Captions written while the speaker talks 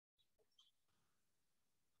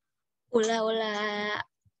Hola, hola.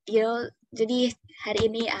 Jadi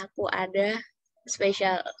hari ini aku ada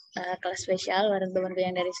spesial kelas spesial bareng temanku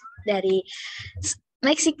yang dari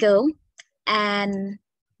Mexico, and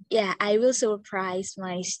yeah, I will surprise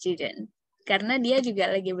my student karena dia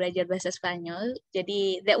juga lagi belajar bahasa Spanyol.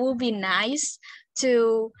 Jadi that will be nice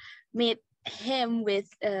to meet him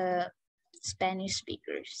with Spanish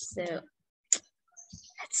speakers. So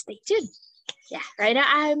let's stay tuned. Yeah, right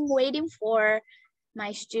now I'm waiting for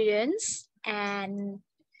my students, and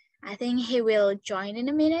I think he will join in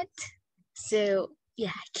a minute. So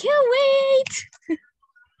yeah, I can't wait.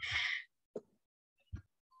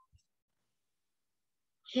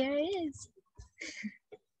 Here it is.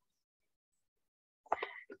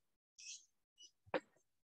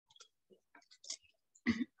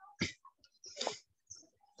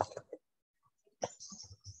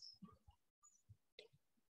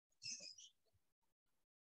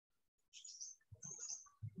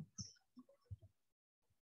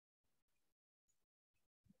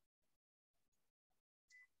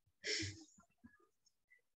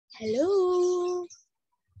 Hello.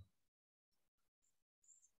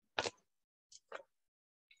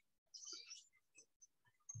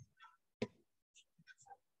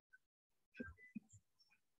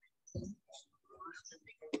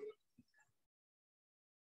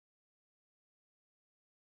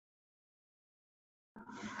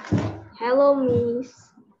 Hello, Miss.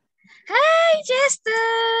 Hi,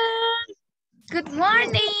 Justin. Good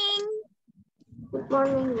morning. Good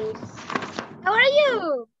morning, Miss. How are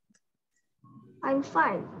you? I'm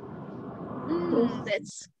fine.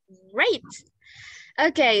 That's great.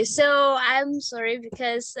 Okay, so I'm sorry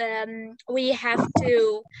because we have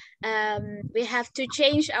to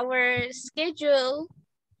change our schedule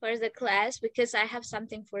for the class because I have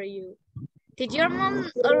something for you. Did your mom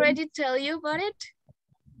already tell you about it?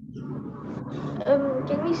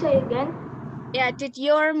 Can we say again? Yeah, did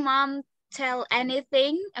your mom tell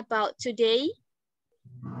anything about today?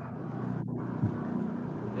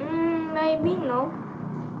 Maybe no.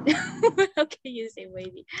 Okay, you say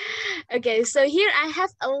maybe. Okay, so here I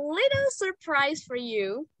have a little surprise for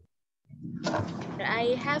you.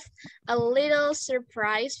 I have a little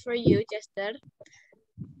surprise for you, Chester.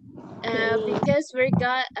 Because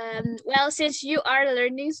well, since you are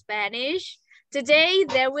learning Spanish, today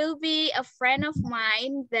there will be a friend of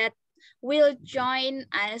mine that will join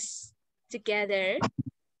us together.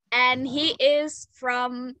 And he is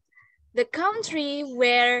from the country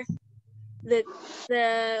where the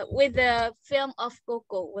film of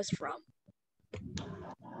Coco was from.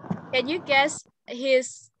 Can you guess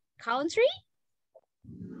his country?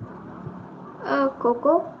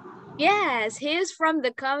 Coco? Yes, he is from the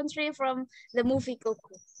country from the movie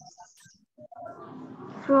Coco.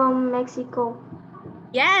 From Mexico.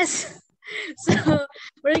 Yes. So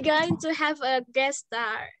we're going to have a guest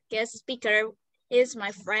speaker. He's my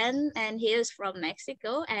friend and he is from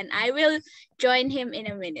Mexico, and I will join him in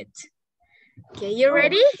a minute. Okay, you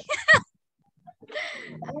ready?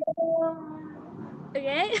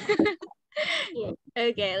 Okay. Yeah.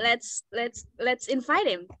 Okay, let's invite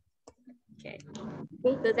him. Okay.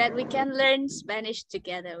 So that we can learn Spanish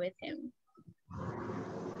together with him.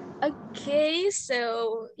 Okay,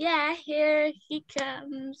 so yeah, here he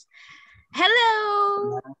comes.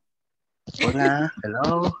 Hello. Hola,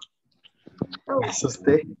 hello. Oh. Me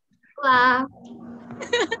asusté. Hola.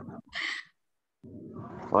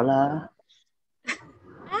 Hola.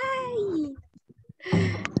 Hi.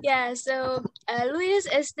 Yeah, so Luis,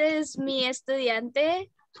 este es mi estudiante.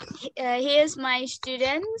 He is my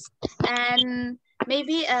student, and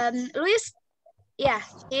maybe Luis, yeah,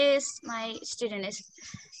 he is my student.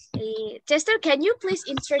 Chester, can you please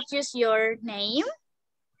introduce your name?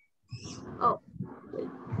 Oh.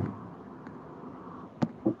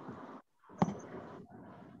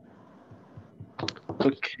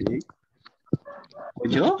 Ok. ¿O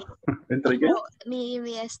yo? ¿Entro yo? Oh, mi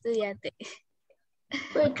estudiante.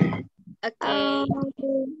 Wait. Okay.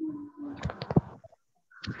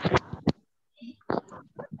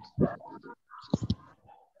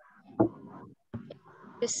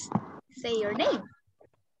 Just say your name.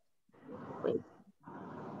 Wait.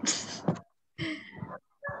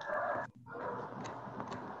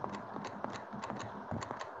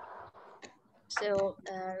 So,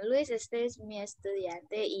 Luis, este es mi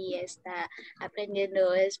estudiante y está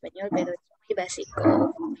aprendiendo español, pero es muy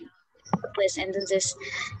básico. Pues entonces,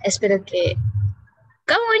 espero que...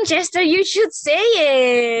 Come on, Chester, you should say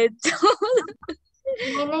it.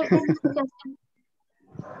 My name is Justin.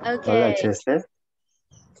 Okay. Hola, Chester.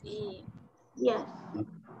 Sí. Yes.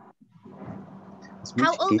 Es muy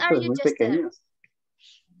How old chiquito, are es you, muy Chester? pequeño.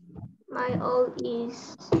 My old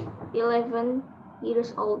is 11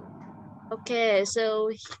 years old. Okay, so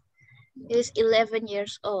he's 11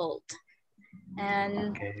 years old.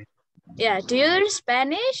 And Okay. yeah, do you learn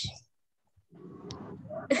Spanish?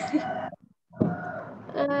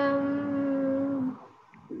 Um,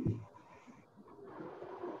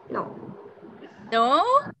 no. No?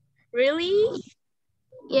 Really?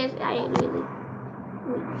 Yes, I really.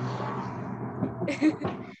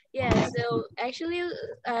 Yeah, so actually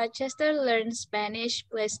Chester learned Spanish,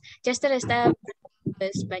 pues Chester está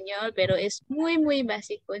español, pero es muy, muy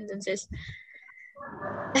básico, entonces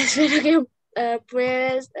espero que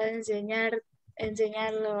puedas enseñarlo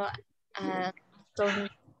a son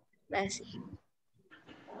básicos.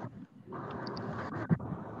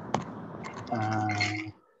 Ah,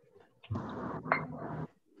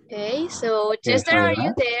 Okay, so ¿quieres Chester, are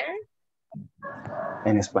you hablar there?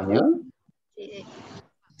 en español? Sí.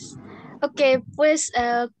 Okay, pues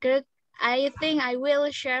I think I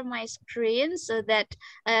will share my screen so that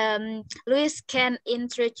Luis can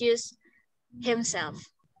introduce himself.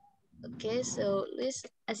 Okay, so Luis,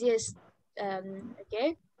 así es.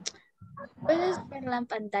 Okay, puedes ver la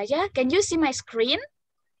pantalla. Can you see my screen?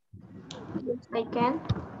 Yes, I can.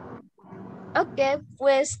 Okay,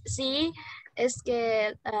 pues sí, es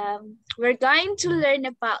que we're going to learn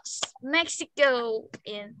about Mexico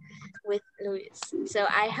with Luis. So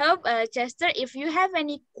I hope, Chester, if you have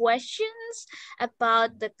any questions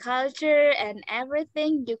about the culture and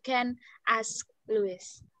everything, you can ask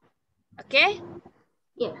Luis. Okay?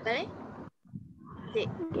 Yes. ¿Vale? Sí.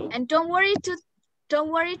 Okay. And don't worry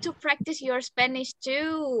to practice your Spanish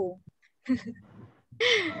too.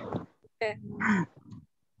 Okay.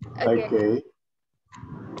 Okay.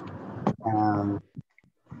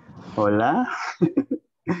 Hola.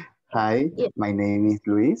 Hi, Yeah. my name is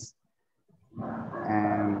Luis.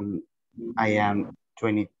 And I am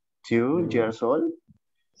 22 years old.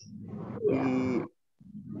 Yeah.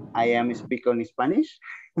 I am speaking Spanish,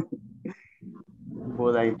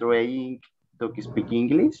 but I trying to speak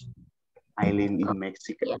English. I live in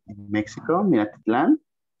Mexico, Yeah. Minatitlán,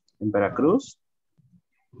 en Veracruz.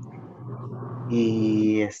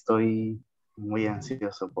 Y estoy muy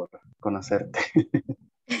ansioso por conocerte.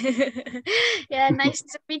 Yeah, nice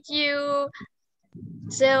to meet you.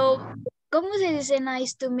 So, ¿cómo se dice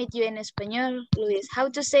nice to meet you en español, Luis? How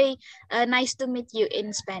to say nice to meet you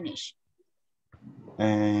in Spanish?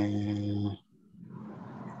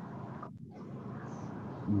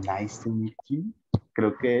 Nice to meet you.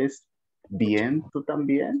 Creo que es bien, tú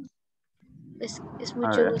también. Es A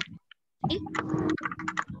mucho ver. gusto.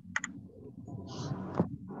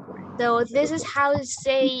 So this is how to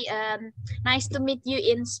say nice to meet you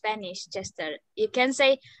in Spanish, Chester. You can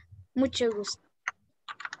say mucho gusto.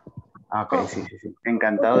 Ok, Oh. sí.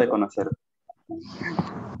 Encantado de conocerte.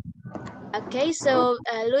 Okay, so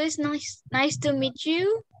Luis, nice to meet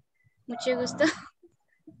you. Mucho gusto.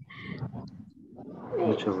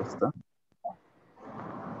 Mucho gusto.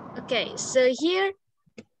 Okay, so here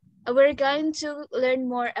we're going to learn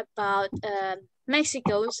more about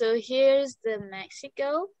Mexico. So here's the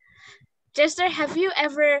Mexico. Chester, have you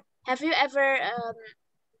ever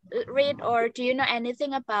read or do you know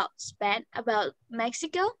anything about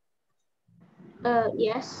Mexico?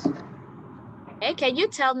 Yes. Okay, can you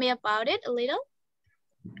tell me about it a little?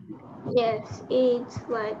 Yes, it's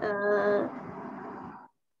like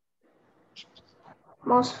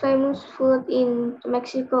most famous food in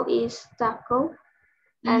Mexico is taco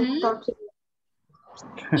and tortilla.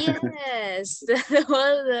 Yes, the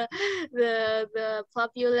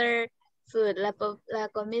popular food, la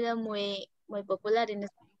comida muy popular en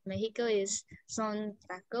México son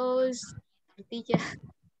tacos, tortilla,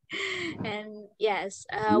 and yes.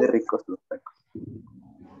 Muy ricos los tacos.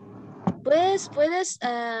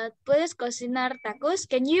 Puedes cocinar tacos.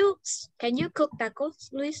 Can you cook tacos,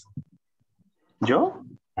 Luis? ¿Yo?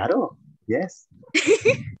 Claro. Yes.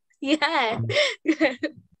 Yeah. Of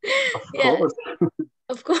Yeah. course.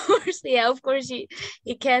 Of course. Yeah, of course he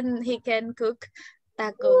can cook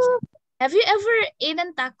tacos. Have you ever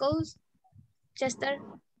eaten tacos, Chester?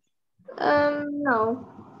 No.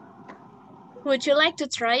 Would you like to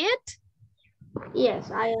try it?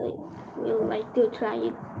 Yes, I will like to try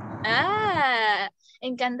it.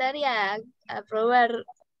 Encantaría probar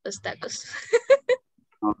los tacos.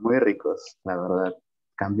 No, muy ricos, la verdad.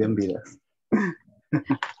 Cambian vidas.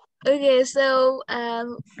 Okay, so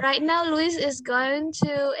right now Luis is going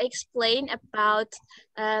to explain about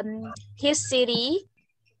his city.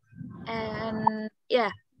 And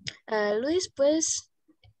yeah, Luis, ¿puedes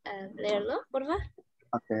leerlo, por favor?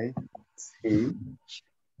 Ok, sí.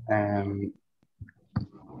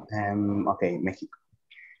 Ok, México.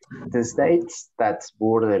 The states that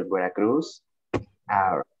border Veracruz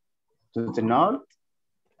are to the north,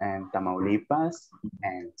 and Tamaulipas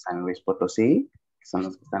and San Luis Potosí, que son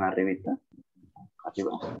los que están arribita,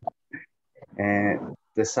 arriba.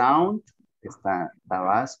 The south está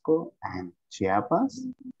Tabasco and Chiapas.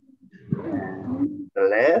 And the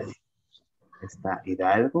left está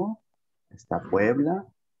Hidalgo, está Puebla,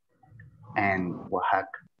 and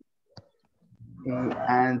Oaxaca.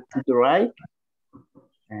 And to the right,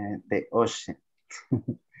 the ocean.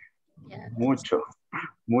 Yeah.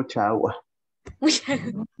 Mucha agua.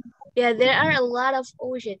 Yeah, there are a lot of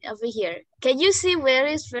ocean over here. Can you see where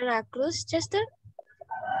is Veracruz, Chester?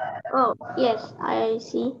 Oh, yes, I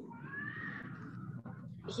see.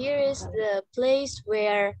 Here is the place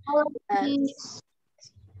where Is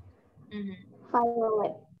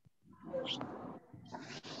violet.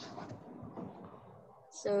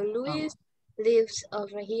 so Luis lives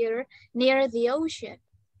over here near the ocean.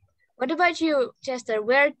 What about you, Chester?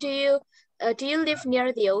 Where do you live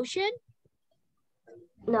near the ocean?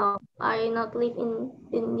 No, I not live in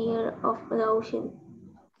near of the ocean.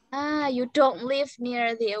 Ah, you don't live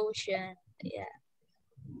near the ocean. Yeah.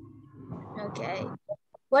 Okay.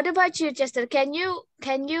 What about you, Chester? Can you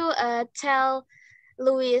tell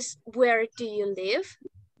Luis where do you live?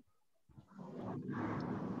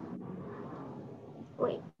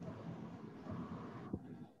 Wait.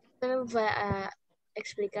 Va a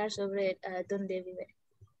explicar sobre dónde vive.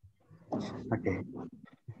 Okay.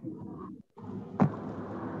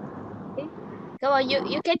 Okay. Come on,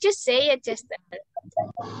 you can just say it, Chester.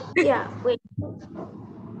 Yeah, wait.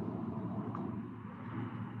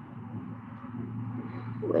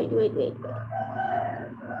 Wait.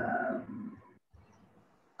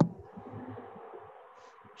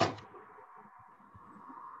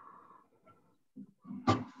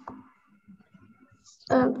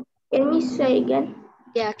 Can we say again?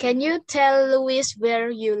 Yeah, can you tell Luis where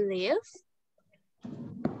you live?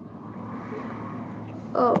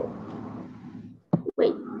 Oh,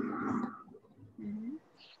 wait.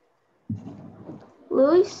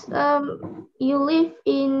 Luis, you live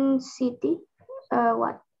in city?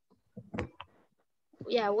 What?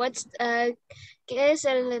 Yeah, ¿qué es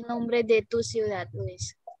el nombre de tu ciudad,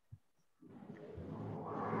 Luis?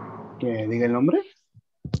 ¿Que diga el nombre?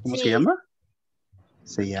 ¿Cómo se Sí. llama?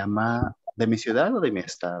 Se llama ¿de mi ciudad o de mi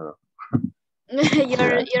estado?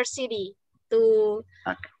 your city, tu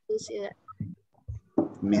ciudad.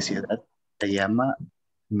 Mi ciudad se llama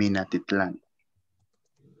Minatitlán.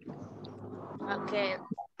 Okay.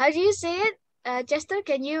 How do you say it? Chester,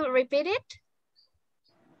 can you repeat it?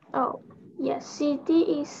 Oh, yes,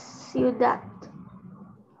 city is ciudad.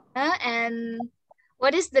 And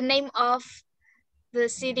what is the name of the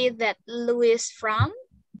city that Luis from?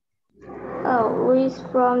 Oh, Luis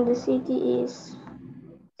from the city is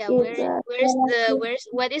ciudad.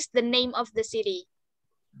 What is the name of the city?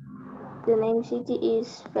 The name city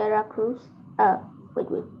is Veracruz.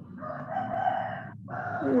 Wait.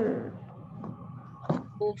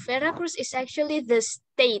 Veracruz is actually the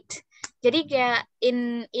state. Jadi kayak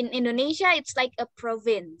in Indonesia it's like a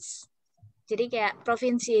province. Jadi kayak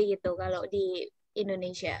provinsi gitu kalau di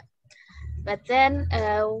Indonesia. But then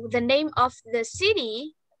the name of the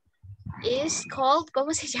city is called,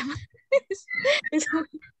 ¿cómo se llama?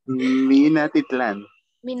 Minatitlán.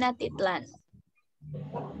 Minatitlán.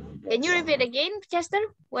 Can you repeat again, Chester?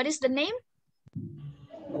 What is the name?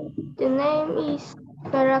 The name is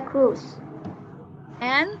Veracruz.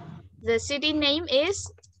 And the city name is?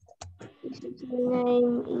 The city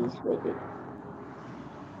name is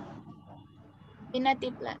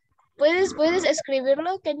Minatitlán. ¿Puedes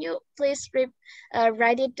escribirlo? Can you please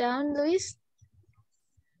write it down, Luis?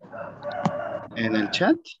 ¿En el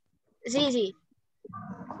chat? Sí.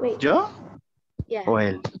 Wait. ¿Yo? Yeah. ¿O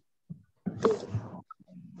él?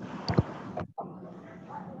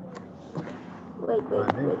 Wait.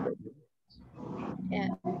 Yeah.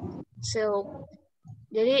 So,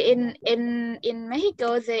 jadi in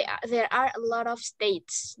Mexico there are a lot of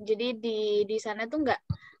states. Jadi di sana tuh nggak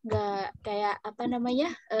kayak apa namanya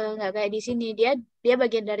nggak kayak di sini dia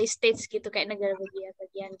bagian dari states gitu kayak negara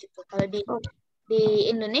bagian gitu. Kalau di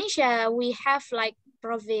Indonesia we have like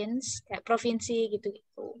province kayak provinsi gitu.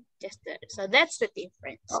 So that's the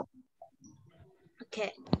difference.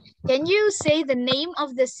 Okay. Can you say the name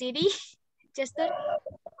of the city, Chester?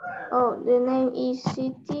 Oh, the name is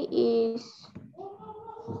city is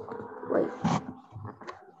wait.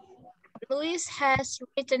 Luis has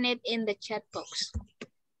written it in the chat box.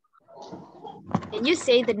 Can you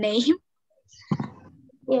say the name?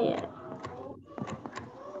 Yeah.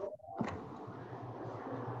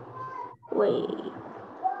 Wait.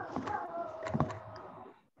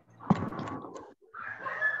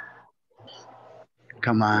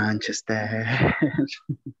 Come on, Chester.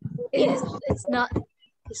 It's not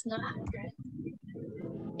hard, right?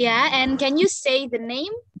 Yeah, and can you say the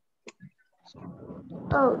name?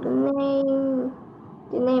 Oh, the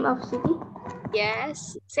name of city?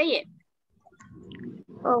 Yes, say it.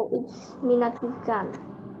 Oh, it's Minatitlán.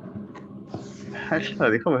 Lo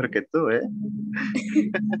dijo mejor que tú, ¿eh?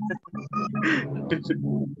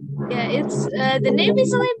 Yeah, it's the name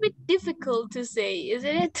is a little bit difficult to say,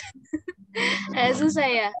 isn't it? Susah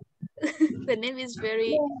ya. The name is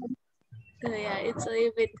very yeah, it's a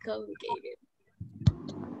little bit complicated.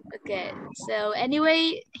 Okay, so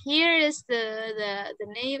anyway, here is the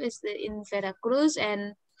name is in Veracruz,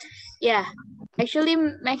 and yeah, actually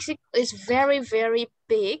Mexico is very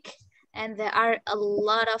big, and there are a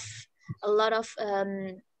lot of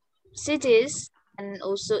cities, and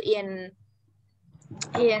also in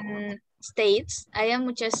states. Hay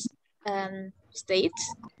muchas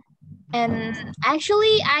states, and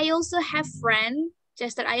actually I also have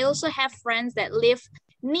Chester. I also have friends that live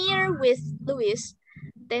near with Luis.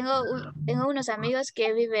 Tengo unos amigos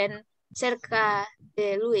que viven cerca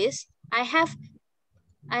de Luis. I have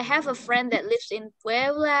a friend that lives in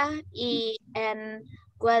Puebla and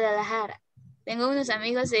Guadalajara. Tengo unos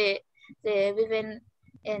amigos de viven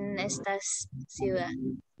en estas ciudades.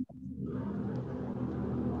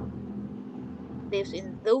 Lives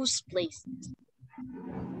in those places.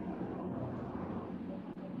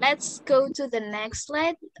 Let's go to the next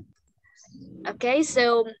slide. Okay,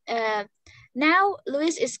 so now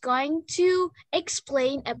Luis is going to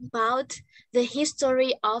explain about the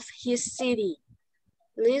history of his city.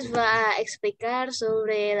 Luis va a explicar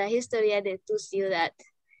sobre la historia de tu ciudad.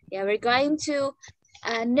 Yeah, we're going to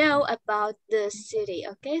know about the city.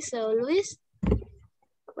 Okay, so Luis,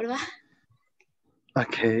 what about?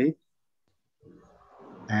 Okay.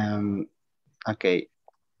 Okay.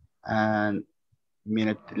 And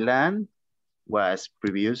Minatitlán was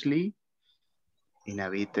previously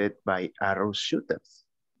inhabited by arrow shooters.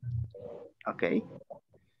 Okay.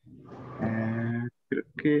 Creo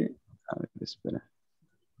que, a ver, espera.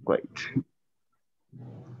 Wait.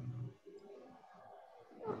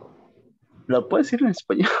 ¿Lo puedes decir en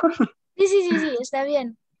español? Sí, está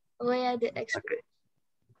bien. Voy a explicar. Okay.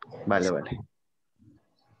 Vale.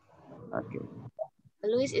 Okay.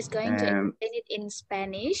 Luis is going to explain it in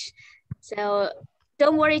Spanish. So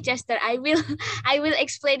don't worry, Chester. I will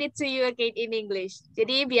explain it to you again in English.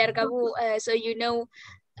 Jadi biar kamu so you know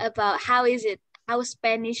about how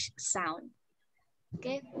Spanish sound.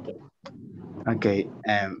 Okay. Okay.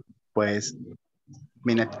 Pues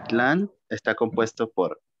Minatitlán está compuesto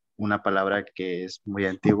por una palabra que es muy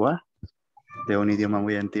antigua, de un idioma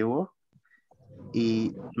muy antiguo,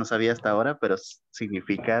 y no sabía hasta ahora, pero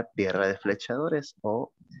significa tierra de flechadores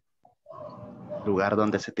o lugar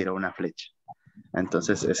donde se tiró una flecha.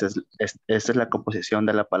 Entonces, esa es la composición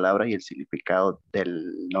de la palabra y el significado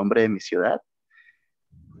del nombre de mi ciudad.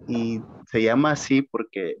 Y se llama así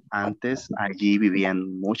porque antes allí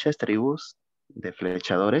vivían muchas tribus de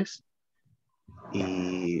flechadores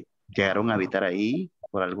y llegaron a habitar ahí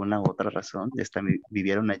por alguna otra razón.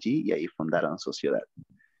 Vivieron allí y ahí fundaron su ciudad.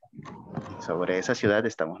 Y sobre esa ciudad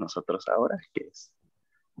estamos nosotros ahora, que es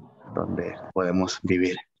donde podemos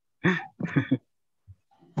vivir.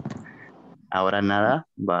 Ahora nada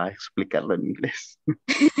va a explicarlo en inglés.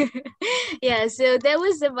 Yeah, so that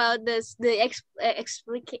was about the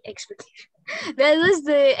explication. That was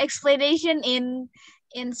the explanation in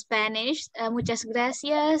Spanish. Muchas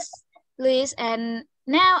gracias, Luis. And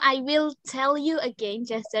now I will tell you again,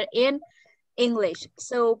 Chester, in English.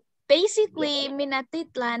 So basically,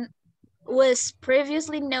 Minatitlán was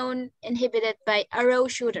previously inhabited by arrow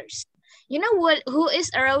shooters. You know who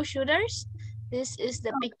is arrow shooters? This is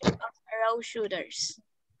the picture of arrow shooters.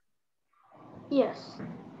 Yes.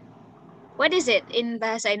 What is it in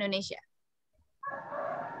bahasa Indonesia?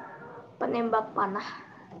 Penembak panah.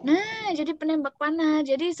 Nah, jadi penembak panah.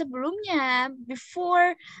 Jadi sebelumnya,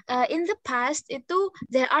 before in the past itu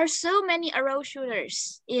there are so many arrow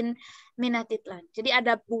shooters in Minatitlán. Jadi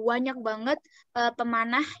ada banyak banget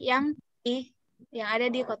pemanah yang ada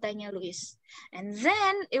di kotanya Luis. And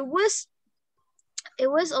then it was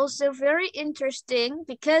also very interesting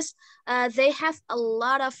because they have a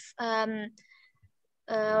lot of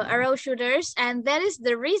arrow shooters, and that is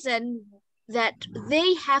the reason that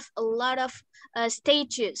they have a lot of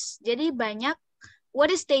statues. Jadi banyak.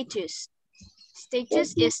 What is statues?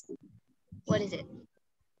 Statues is, what is it?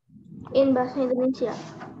 In bahasa Indonesia.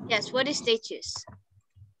 Yes, what is statues?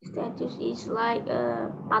 Statues is like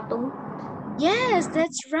patung. Yes,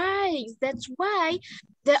 that's right. That's why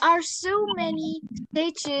there are so many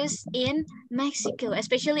statues in Mexico,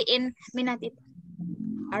 especially in Minatitlán.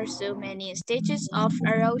 are so many statues of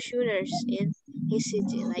arrow shooters in his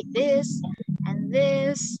city, like this, and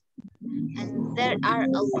there are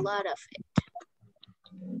a lot of it.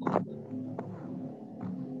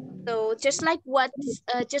 So just like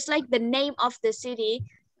the name of the city,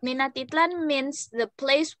 Minatitlán means the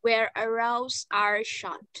place where arrows are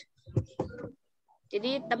shot.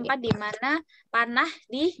 Jadi tempat di mana panah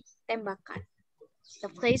ditembakkan. The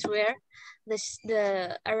place where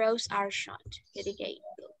the arrows are shot. Jadi kayak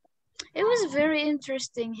gitu. It was very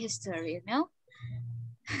interesting history, you know.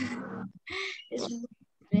 It's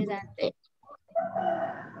interesting.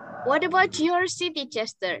 What about your city,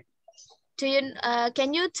 Chester?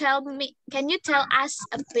 Can you tell us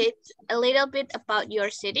a little bit about your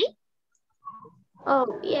city? Oh,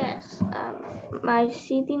 yes. My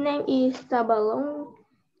city name is Tabalong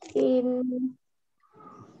in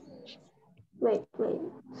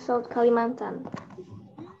South Kalimantan.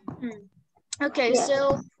 Okay, Yes.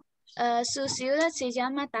 so su ciudad se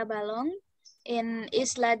llama Tabalong en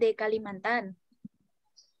Isla de Kalimantan.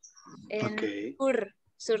 En Okay.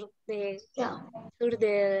 sur de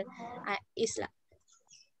isla.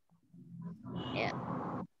 Yeah.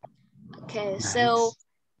 Okay, Nice. so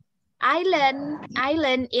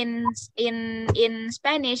island in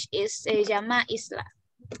Spanish is se llama isla.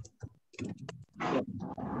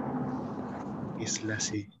 Isla,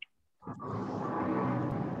 sí.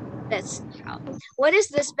 That's how. What is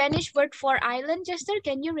the Spanish word for island, Chester?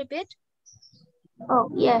 Can you repeat? Oh,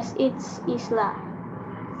 yes, it's Isla.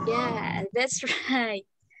 Yeah, that's right.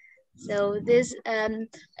 So this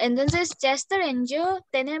entonces Chester and yo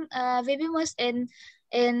vivimos en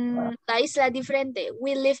la isla diferente.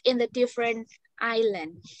 We live in the different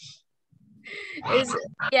island.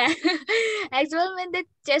 Yeah. Actualmente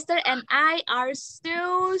Chester and I are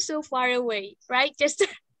so far away, right, Chester?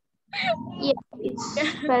 Yeah, it's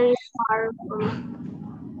very far from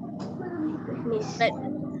Miss.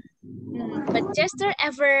 But Chester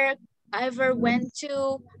ever went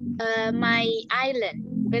to my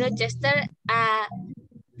island, pero Chester ha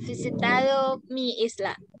visitado mi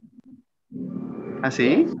isla. ¿Ah,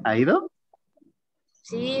 sí? ¿Ha ido?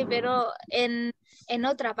 Sí, pero en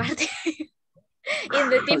otra parte. In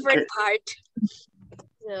the different part.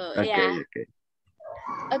 So Okay, yeah. okay.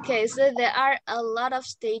 Okay, so there are a lot of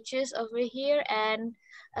statues over here, and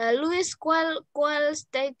Luis, ¿cuál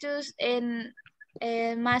status en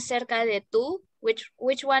más cerca de tú?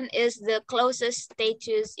 Which one is the closest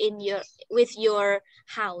statues with your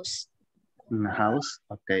house? In the house,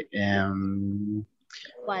 okay.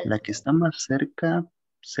 ¿Cuál? La que está más cerca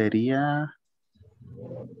sería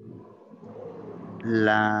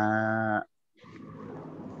la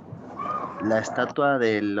estatua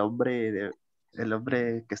del hombre, el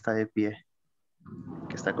hombre que está de pie,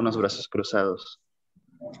 que está con los brazos cruzados.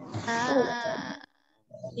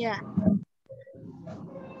 Yeah.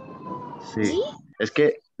 Sí. ¿Sí? Es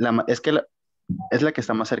la que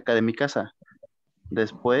está más cerca de mi casa.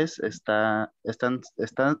 Después está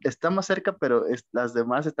más cerca, pero las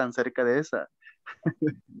demás están cerca de esa.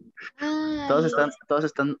 Todas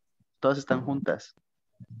están juntas.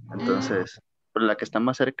 Entonces, pero la que está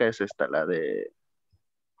más cerca es esta, la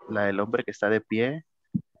del hombre que está de pie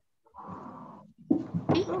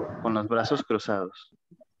con los brazos cruzados.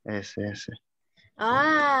 Ese.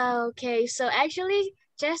 Okay. So actually,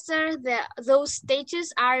 Chester, those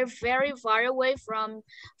statues are very far away from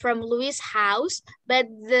Louis' house, but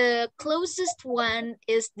the closest one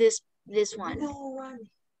is this one.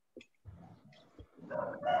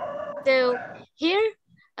 So here,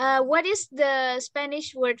 what is the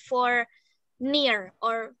Spanish word for near?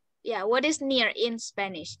 Or yeah, what is near in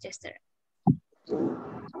Spanish, Chester?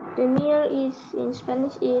 The near is in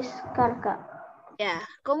Spanish is cerca. Yeah.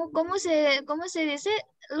 ¿Cómo se dice?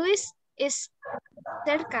 Luis es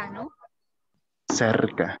cerca, ¿no?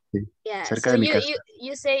 Cerca, sí. Yeah. Cerca So de mi casa.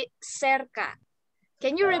 you say cerca.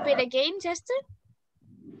 Can you repeat again, Chester?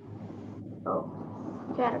 Oh,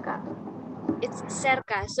 cerca. It's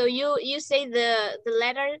cerca. So you say the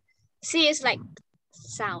letter C is like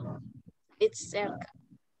sound. It's cerca.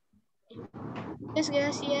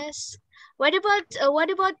 Yes. What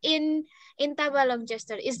about in Tabalong,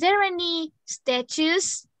 Chester? Is there any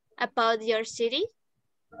statues about your city?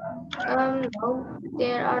 No,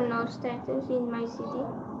 there are no statues in my city.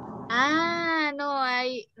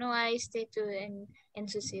 No hay statue en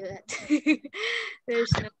su ciudad.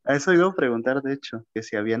 There's no. Eso iba a preguntar, de hecho, que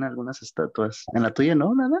si habían algunas estatuas. ¿En la tuya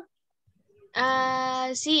no, nada?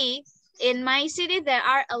 Sí, in my city there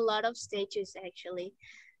are a lot of statues actually.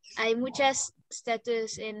 Hay muchas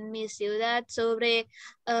estatuas en mi ciudad sobre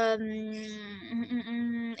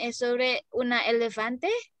sobre una elefante.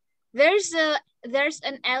 There's there's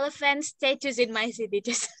an elephant statues in my city.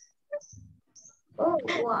 Just Oh,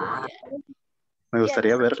 wow. Me yeah.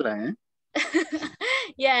 gustaría verla, ¿eh?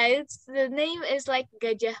 Yeah, it's the name is like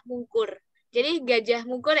Gajah Mungkur. Jadi gajah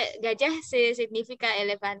mungkur, gajah significa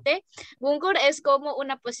elefante. Mungkur es como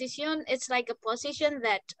una posición, it's like a position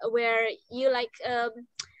that where you like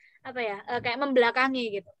apa ya, kayak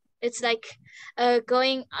membelakangi gitu. It's like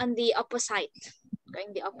going on the opposite,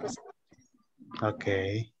 going the opposite.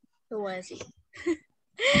 Okay. sih.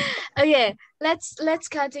 Okay, let's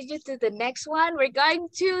continue to the next one. We're going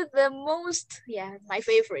to the most, my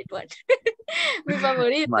favorite one. Mi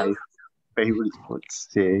favorito. My favorite foods.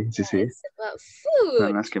 Sí, sí, sí. It's about food.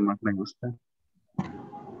 Son las que más me gustan.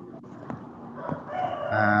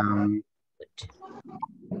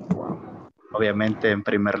 Obviamente, en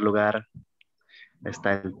primer lugar,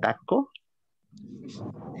 está el taco.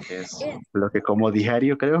 Que es lo que como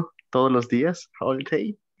diario, creo. Todos los días, all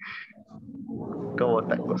day. Como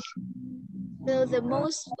tacos. So the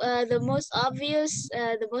most obvious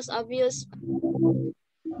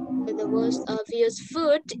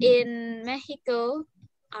food in Mexico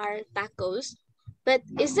are tacos. But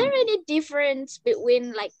is there any difference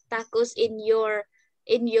between like tacos in your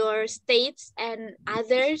states and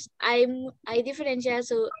others? I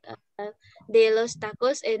diferenciazo de los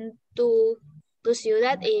tacos en tu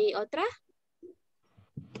ciudad y otra.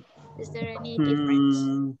 Is there any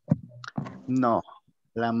difference? No,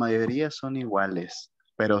 la mayoría son iguales,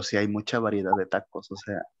 pero sí hay mucha variedad de tacos, o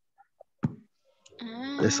sea,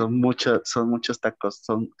 son muchos tacos,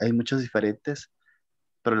 hay muchos diferentes,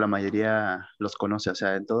 pero la mayoría los conoce, o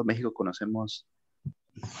sea, en todo México conocemos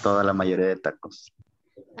toda la mayoría de tacos.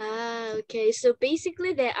 Okay. So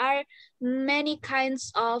basically there are many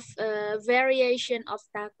kinds of variation of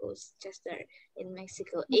tacos, Chester, in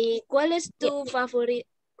Mexico. ¿Y cuál es tu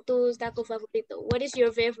taco favorito? What is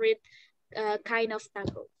your favorite kind of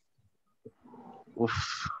taco?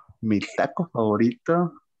 Mi taco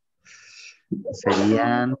favorito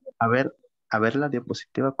serían, a ver la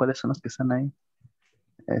diapositiva, ¿cuáles son los que están ahí?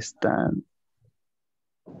 Están,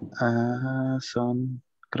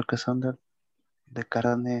 creo que son de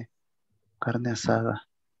carne asada.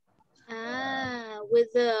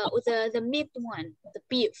 With the meat one, the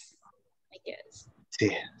beef, I guess. Sí.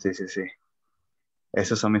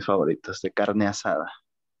 Esos son mis favoritos, de carne asada.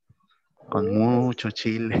 Con mucho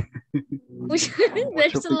chile.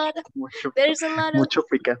 There's a lot of mucho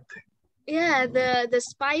picante. Yeah, the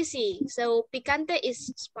spicy. So picante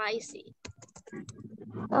is spicy.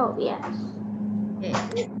 Oh, yes.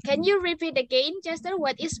 Okay. Can you repeat again, Chester?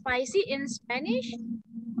 What is spicy in Spanish?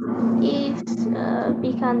 It's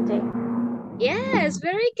picante. Yes,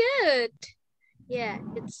 very good. Yeah,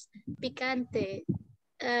 it's picante.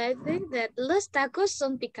 I think that los tacos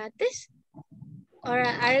son picantes, or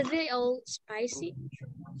are they all spicy?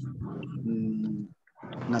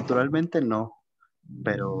 Naturalmente no,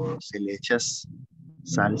 pero si le echas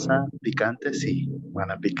salsa picante, sí,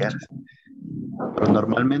 van a picar. Pero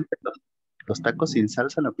normalmente los tacos sin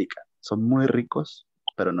salsa no pican. Son muy ricos,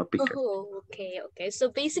 pero no pican. Oh, okay.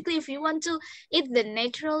 So basically, if you want to eat the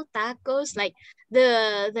natural tacos, like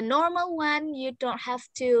the normal one, you don't have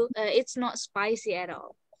to. It's not spicy at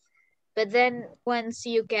all. But then once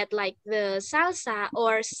you get like the salsa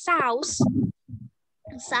or sauce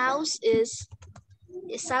is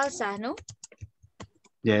salsa, no?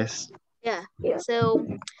 Yes. Yeah. So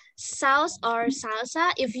sauce or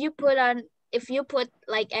salsa, if you put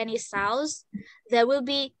like any sauce, that will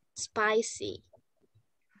be spicy.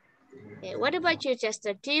 Okay, what about you,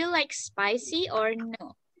 Chester? Do you like spicy or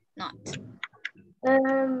no? Not.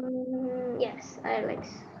 Yes, I like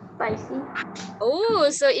spicy. Oh,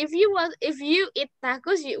 so if you eat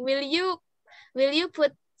tacos, will you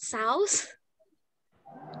put sauce?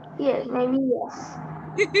 Yes, maybe yes.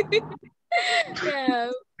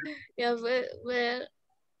 Yeah, well,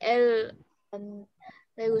 él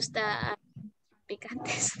le gusta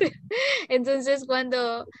picantes. Entonces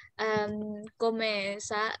cuando come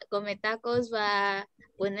tacos va a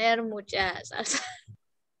poner mucha salsa.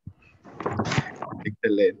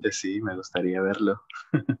 Excelente, sí, me gustaría verlo.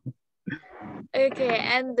 Okay,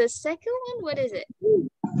 and the second one, what is it?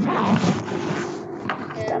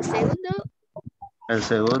 El segundo. El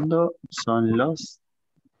segundo son los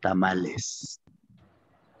tamales.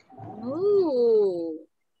 Ooh.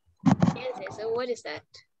 Yes, so what is that?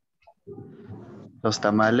 Los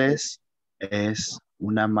tamales es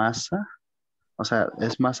una masa, o sea,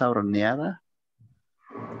 es masa horneada.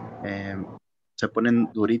 Se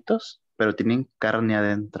ponen duritos, pero tienen carne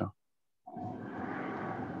adentro.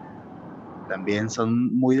 También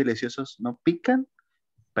son muy deliciosos, no pican,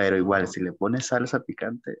 pero igual si le pones salsa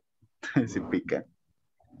picante, si pican.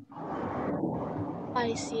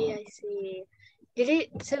 I see, I see.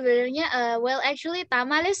 Jadi sebenarnya, well, actually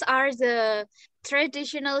tamales are the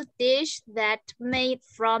traditional dish that made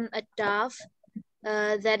from a dough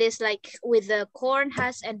that is like with the corn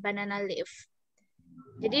husk and banana leaf.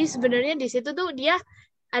 Jadi sebenarnya di situ tuh dia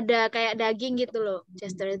ada kayak daging gitu loh,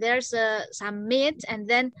 Chester. There's some meat and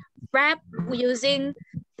then wrap using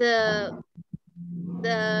the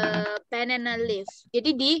banana leaf.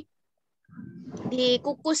 Jadi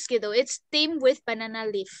dikukus gitu. It's steamed with banana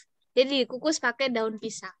leaf. Jadi dikukus pakai daun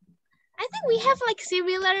pisang. I think we have like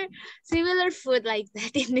similar food like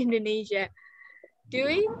that in Indonesia. Do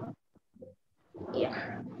we?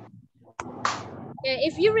 Yeah.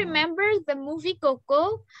 If you remember the movie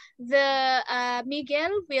Coco, the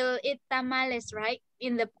Miguel will eat tamales, right?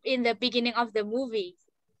 In the beginning of the movie.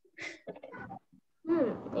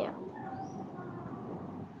 Yeah.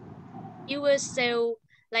 He was so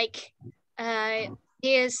like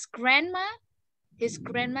his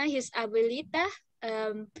abuelita,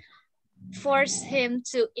 forced him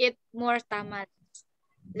to eat more tamales.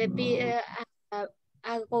 Lebih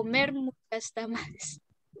a comer muchas tamales.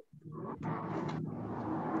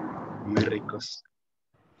 Muy ricos.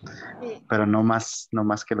 Sí. Pero no más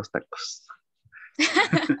que los tacos.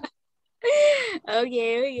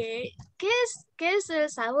 Okay. ¿Qué es el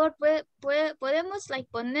sabor? ¿Podemos like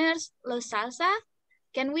poner los salsa?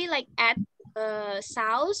 Can we like add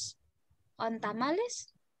sauce on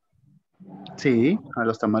tamales? Sí, a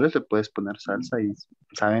los tamales le puedes poner salsa y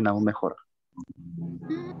saben aún mejor.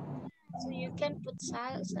 So you can put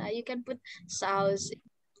salsa, you can put sauce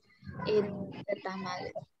in the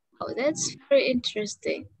tamales. Oh, that's very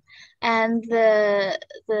interesting. And the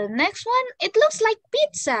next one, it looks like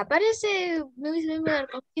pizza. Parece muy similar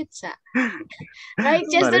con pizza. Right,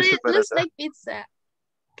 Chester? Parece, It pero looks no. like pizza.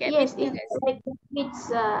 ¿Qué Yes, pizza it's es? like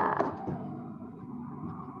pizza.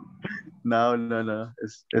 No.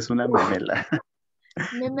 Es una memela.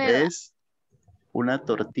 Memela. Es una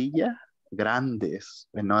tortilla grande, es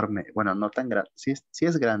enorme. Bueno, no tan grande. Sí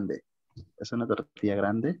es grande. Es una tortilla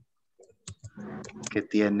grande que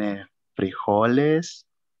tiene frijoles,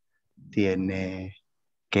 tiene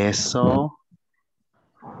queso,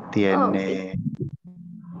 tiene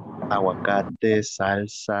aguacate,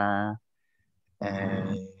 salsa,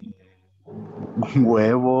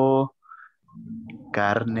 huevo,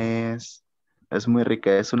 carnes. Es muy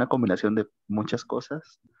rica. Es una combinación de muchas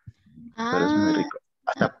cosas, pero es muy rico.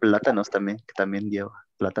 Hasta plátanos también, que también lleva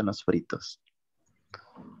plátanos fritos.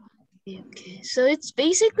 Okay. So it's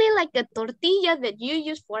basically like a tortilla that you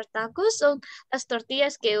use for tacos. So las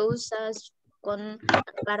tortillas que usas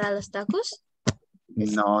para los tacos.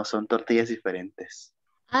 No, son tortillas diferentes.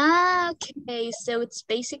 Okay. So it's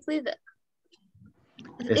basically the.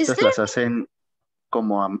 Estas las hacen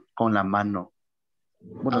como con la mano.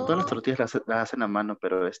 Bueno, todas las tortillas las hacen a mano,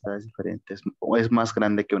 pero esta es diferente. Es más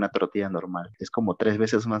grande que una tortilla normal. Es como 3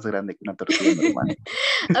 veces más grande que una tortilla normal.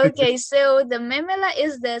 Okay, so the memela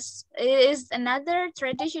is another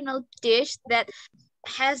traditional dish that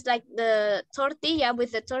has like the tortilla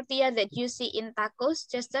with the tortilla that you see in tacos,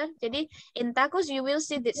 Chester. Jadi in tacos you will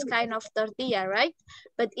see this kind of tortilla, right?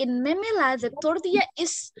 But in memela the tortilla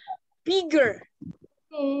is bigger.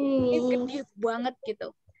 Gede banget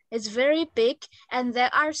gitu. It's very big and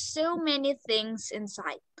there are so many things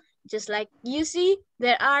inside. Just like you see,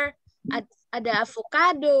 there are ada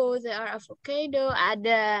avocado,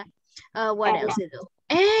 ada what else itu?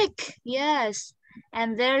 Egg, yes.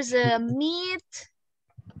 And there's a meat.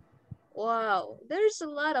 Wow, there's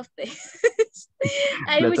a lot of things.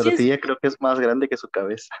 La tortilla creo que es más grande que su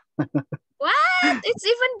cabeza. What? It's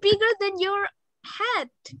even bigger than your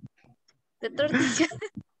head. The tortilla.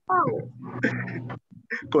 Oh.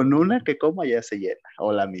 Con una que coma ya se llena,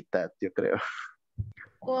 o la mitad, yo creo.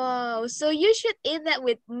 Wow, so you should eat that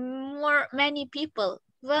with many people.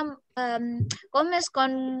 Comes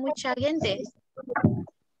con mucha gente.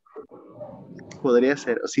 Podría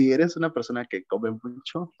ser, si eres una persona que come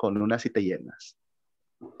mucho, con una sí te llenas.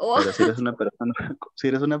 Oh. Pero si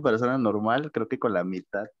eres una persona normal, creo que con la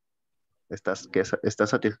mitad estás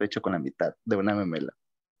satisfecho con la mitad de una memela.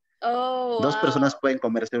 Oh, 2 personas pueden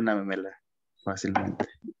comerse una memela fácilmente.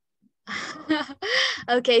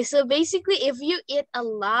 Okay, so basically if you eat a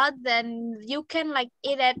lot, then you can like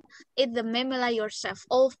eat the memela yourself,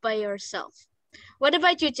 all by yourself. What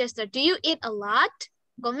about you, Chester? Do you eat a lot?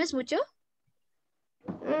 ¿Comes mucho?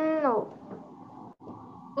 No.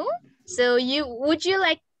 Oh? So would you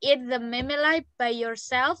like eat the memela by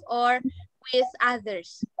yourself or with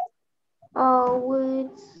others?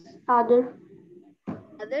 With others.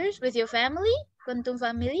 Others? With your family? Con tu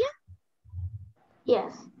familia?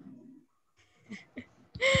 Yes.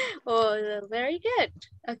 Oh, very good.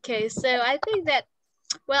 Okay, so I think that,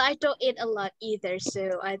 well, I don't eat a lot either,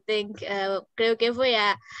 so I think creo que voy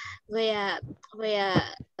a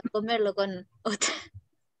comerlo con otra.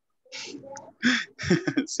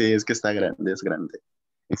 Sí, es que está grande, es grande.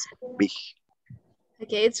 It's big.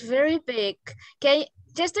 Okay, it's very big. Okay,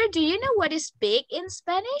 Chester, do you know what is big in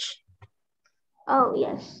Spanish? Oh,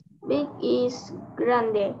 yes. Big is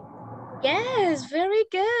grande. Yes, very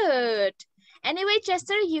good. Anyway,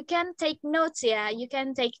 Chester, you can take notes, yeah? You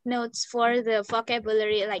can take notes for the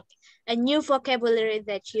vocabulary, like a new vocabulary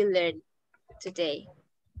that you learned today.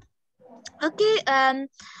 Okay,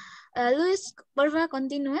 Luis, porfa,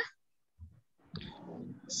 continúa.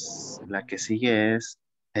 La que sigue es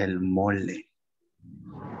el mole.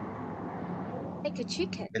 Like a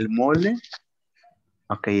chicken. El mole,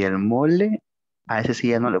 ok, el mole, a ese sí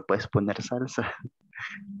ya no le puedes poner salsa,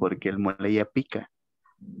 porque el mole ya pica.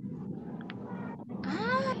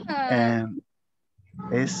 Ah,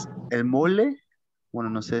 Es el mole, bueno,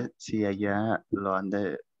 no sé si allá lo han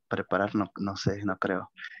de preparar, no sé, no creo.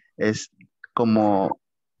 Es como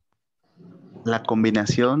la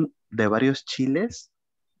combinación de varios chiles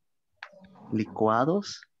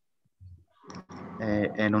licuados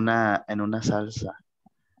en una salsa.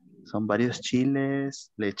 Son varios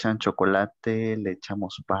chiles, le echan chocolate, le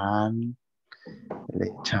echamos pan, le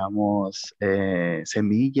echamos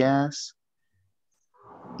semillas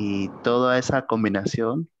y toda esa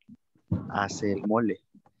combinación hace el mole.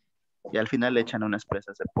 Y al final le echan unas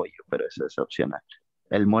presas de pollo, pero eso es opcional.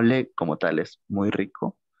 El mole como tal es muy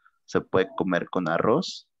rico, se puede comer con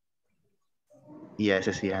arroz y a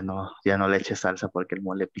ese sí ya no le eche salsa porque el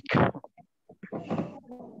mole pica.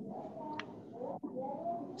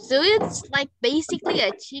 so it's like basically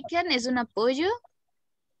a chicken, es una pollo.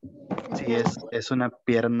 Sí, es una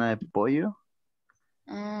pierna de pollo,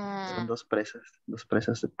 son Ah, dos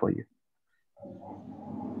presas de pollo.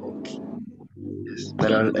 okay.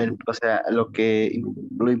 Pero, o sea,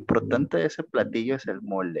 lo importante de ese platillo es el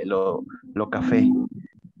mole, lo café,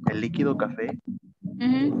 el líquido café,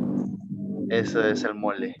 eso es el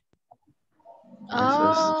mole.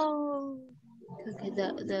 Eso es, Oh, okay.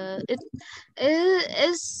 It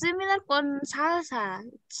is similar con salsa.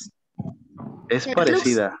 es Yeah,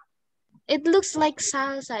 parecida. it looks like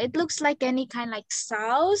salsa. It looks like any kind like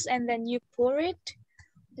sauce, and then you pour it.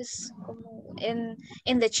 It's como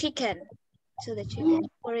in the chicken. To the chicken,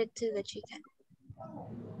 pour it to the chicken.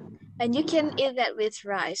 And you can eat that with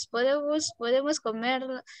rice. Podemos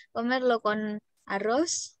comerlo con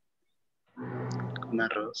arroz. Con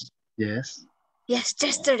arroz. Yes. Yes,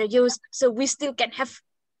 Chester, so we still can have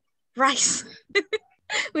rice.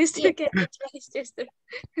 We still can eat rice, Chester.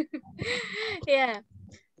 Yeah.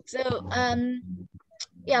 So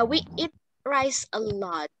yeah, we eat rice a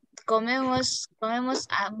lot. Comemos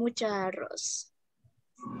mucho arroz.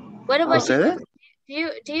 What about you? ¿Ustedes?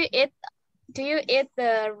 Do you eat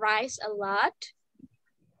the rice a lot?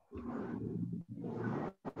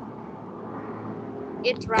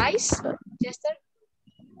 Eat rice, Chester?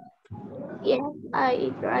 Yes, I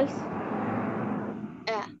eat rice.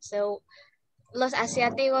 Yeah. So los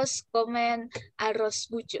asiáticos comen arroz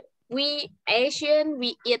mucho. We Asian,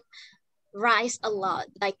 we eat rice a lot.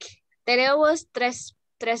 Like tenemos tres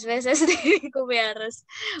veces de comer arroz.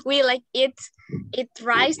 We like eat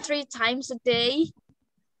rice 3 times a day.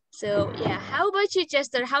 So yeah, how about you,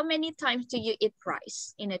 Chester? How many times do you eat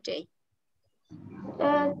rice in a day?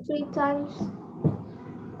 3 times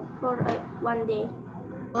for one day.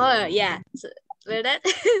 Oh yeah, so, ¿verdad?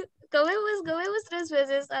 Comemos 3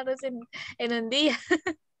 veces arroz en un día.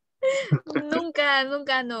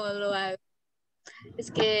 Nunca no lo hago.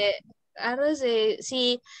 Es que arroz,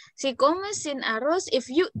 si comes sin arroz, if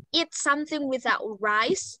you eat something without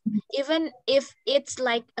rice, even if it's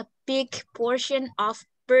like a big portion of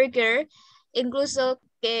burger, incluso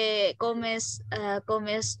que comes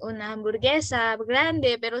una hamburguesa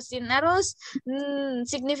grande, pero sin arroz,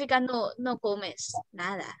 significa no comes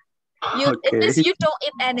nada. It means Ok. you don't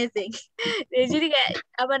eat anything. Jadi kayak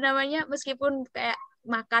apa namanya, meskipun kayak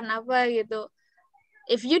makan apa gitu,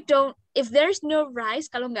 if there's no rice,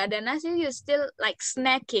 kalau nggak ada nasi, you still like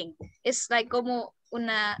snacking. It's like como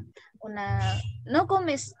una no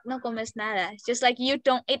comes nada. It's just like you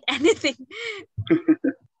don't eat anything.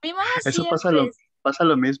 Mi mamá Eso siempre. pasa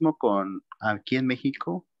lo mismo aquí en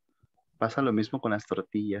México, pasa lo mismo con las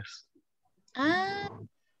tortillas. Ah,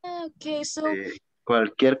 okay. So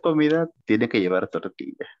Cualquier comida tiene que llevar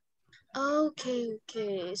tortilla. okay.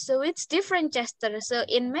 So it's different, Chester. So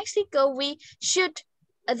in Mexico, they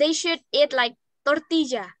should eat like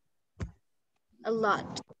tortilla a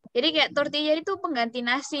lot. Jadi kayak tortilla itu pengganti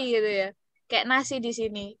nasi gitu ya. kayak nasi di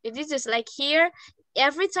sini. It is just like here,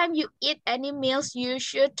 every time you eat any meals, you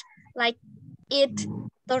should like eat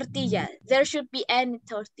tortilla. There should be any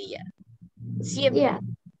tortilla. Siempre. Yeah.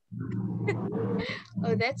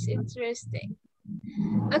 Oh, that's interesting.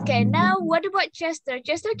 Okay, now what about Chester?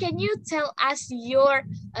 Chester, can you tell us your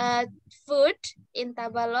food in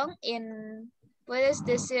Tabalong? Puedes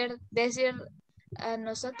decir a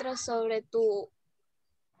nosotros sobre tu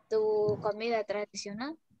comida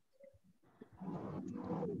tradicional?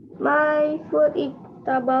 My food in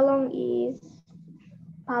Tabalong is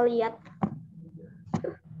paliat.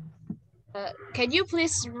 Can you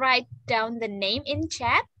please write down the name in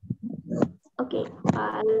chat? Okay,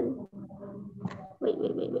 wait.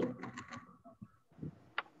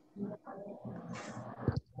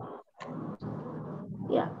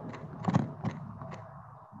 Yeah.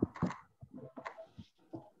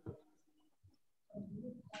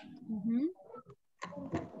 Mm-hmm.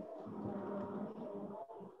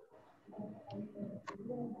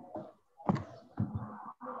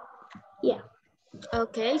 Yeah.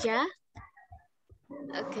 Okay, ya.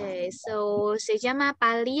 Okay, so se llama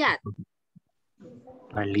paliat.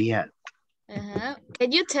 Paliat.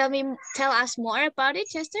 Can you tell us more about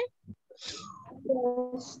it, Chester?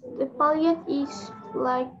 Yes, the paliat is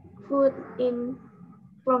like food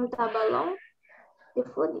from Tabalong. The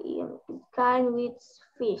food is kind with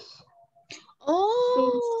fish.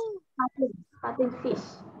 Oh, Patin fish.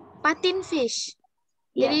 patin fish.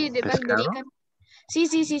 Yes. Jadi depan ¿Pescado? dari ikan.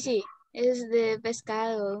 Sí. Es de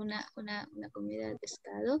pescado, una comida de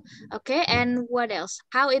pescado. Okay, and what else?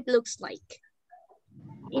 How it looks like?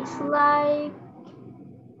 It's like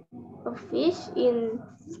a fish in,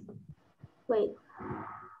 wait.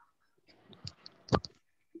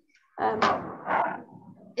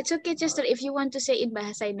 It's okay, Chester. If you want to say in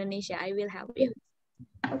bahasa Indonesia, I will help you.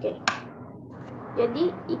 Okay.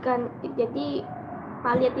 Jadi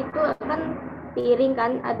paliat itu kan piring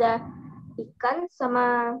kan, ada ikan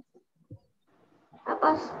sama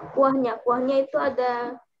kuahnya. Kuahnya itu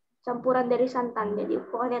ada campuran dari santan. Jadi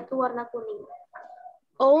kuahnya itu warna kuning.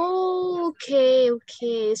 Oh, okay.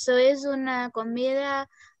 So es una comida,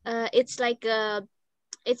 it's like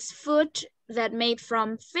it's food that made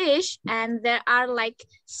from fish, and there are like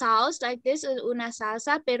sauce like this, una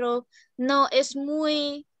salsa, pero no es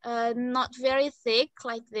muy, not very thick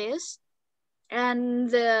like this.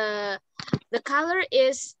 And the color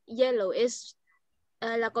is yellow.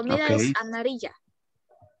 La comida es amarilla.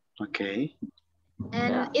 Okay.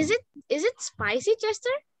 And is it spicy,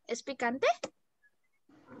 Chester? ¿Es picante?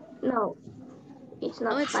 No, it's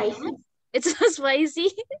not spicy. It's not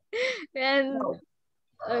spicy. And No.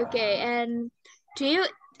 okay, and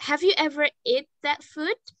have you ever eat that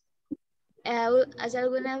food? ¿Has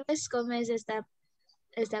alguna vez comes esta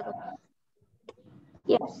comida?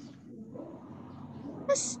 Yes.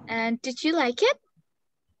 Yes. And did you like it?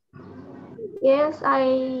 Yes,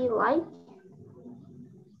 I like.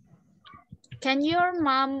 Can your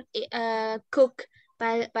mom cook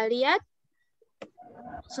paliat?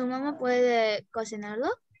 ¿Su mamá puede cocinarlo?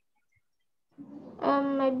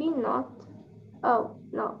 Maybe not. Oh,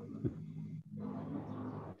 no.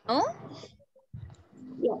 No?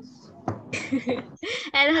 Yes.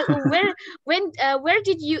 And where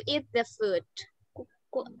did you eat the food?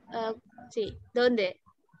 Sí, ¿dónde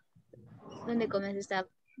comes esta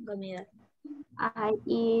comida? I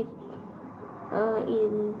eat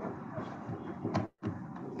in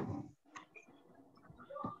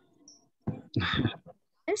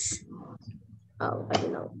Yes. Oh, I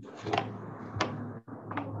don't know.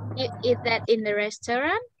 You eat that in the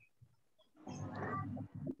restaurant?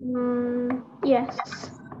 Yes.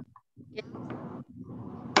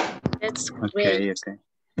 That's great. Okay.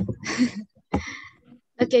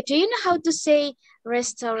 Okay, do you know how to say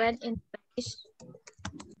restaurant in Spanish?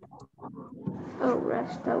 Oh,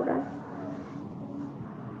 restaurant.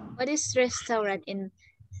 What is restaurant in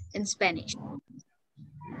Spanish?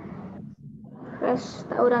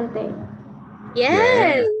 Restaurante.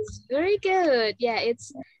 Yes, very good. Yeah,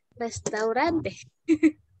 it's restaurante.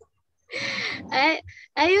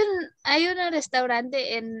 Hay un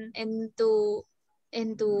restaurante en tu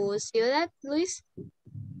ciudad, Luis?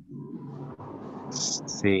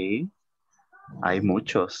 Sí, hay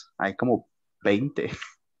muchos, hay como 20.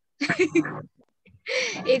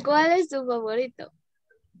 ¿Y cuál es tu favorito?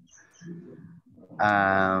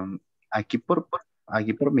 Aquí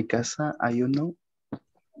por mi casa hay uno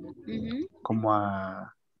como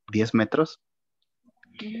a 10 metros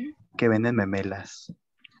que venden memelas.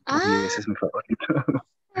 Y ese es mi favorito.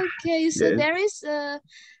 Okay, so Yes.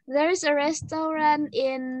 there is a restaurant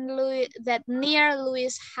in that near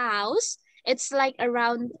Louis' house. It's like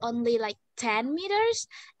around only like 10 meters,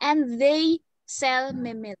 and they sell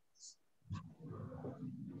memes.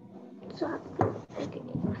 Okay.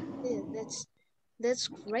 Yeah, that's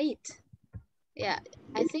great. Yeah,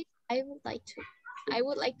 I think I would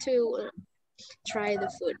like to try the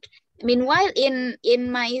food. Meanwhile, in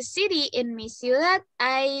my city, in mi ciudad,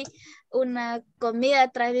 hay una comida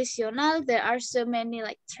tradicional. There are so many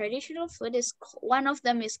like traditional food. One of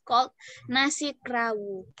them is called nasi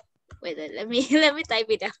krawu. Wait, let me type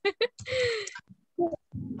it out.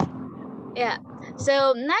 Yeah.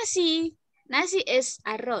 So nasi is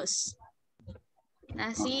arroz.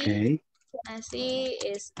 Nasi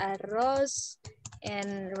is arroz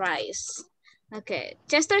and rice. Okay,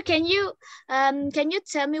 Chester, can you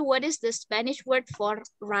tell me what is the Spanish word for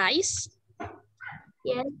rice?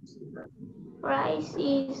 Yes. Rice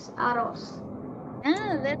is arroz.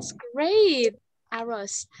 Ah, that's great.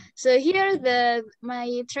 Arroz. So here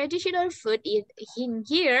my traditional food is in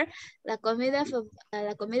here. La comida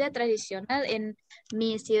tradicional en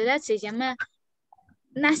mi ciudad se llama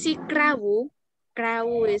nasi krawu.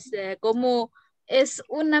 Krawu es es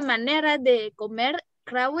una manera de comer.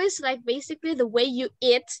 Krawu is like basically the way you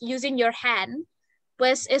eat using your hand.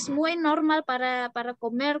 Pues es muy normal para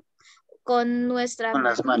comer con nuestra Con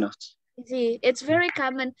las manos. Sí, it's very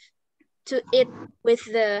common to eat with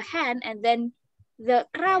the hand, and then the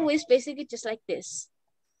krawu is basically just like this.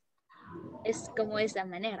 Es como esa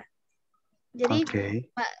manera. Jadi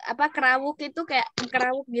apa kerawuk itu kayak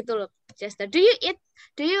kerawuk gitu loh, Chester. Do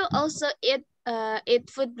you also eat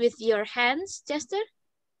food with your hands, Chester?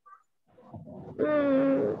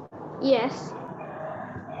 Yes.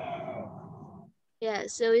 Yeah,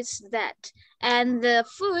 so it's that. And the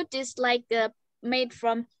food is like made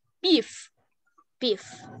from beef.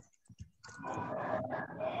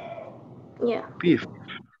 Yeah. Beef.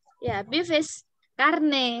 Yeah, beef is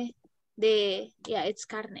carne it's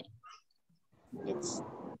carne. It's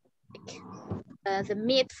like, the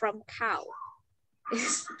meat from cow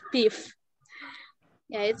is beef.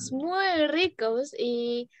 Yeah, it's muy ricos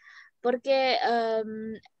y porque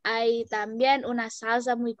hay también una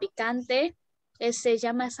salsa muy picante que se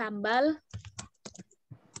llama sambal.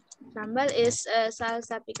 Sambal es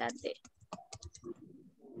salsa picante.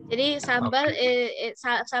 Jadi sambal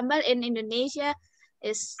sambal en Indonesia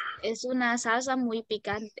es una salsa muy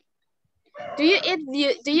picante. Do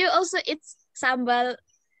you also eat sambal,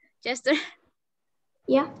 Chester?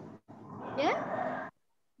 Yeah. Yeah?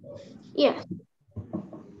 Yes.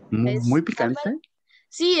 Muy picante. Sambal,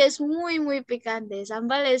 sí, es muy picante.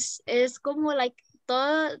 Sambal es como like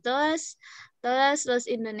todas los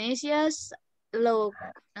indonesias no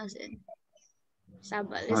sé.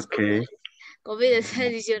 Sambal es comida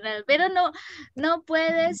tradicional, pero no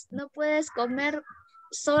puedes comer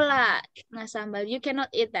sola una sambal. You cannot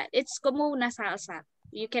eat that. It's como una salsa.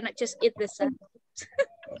 You cannot just eat the salsa.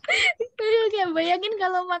 Bayangin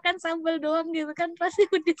kalau makan sambal doang gitu kan pasti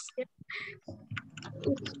udah siap.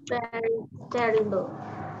 It's very terrible.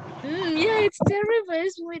 Yeah, it's terrible.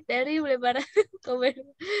 Es muy terrible para comer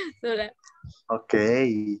sola.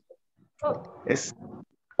 Okay. ¿Es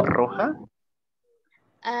roja?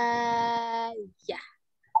 Yeah.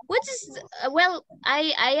 What is well,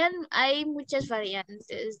 hay muchas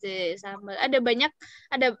variantes de sambal.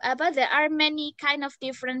 There are many kind of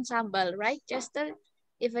different sambal, right, Chester?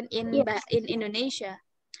 Even in Indonesia.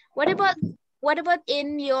 What about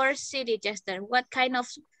in your city, Chester? What kind of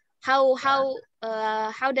how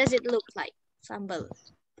does it look like, sambal?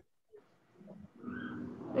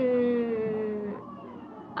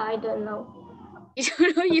 I don't know. You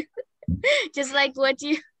don't know, you just like what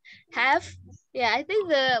you have. Yeah, I think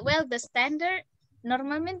the standard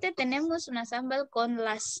normalmente tenemos una sambal con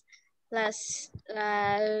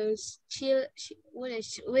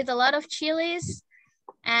with a lot of chilies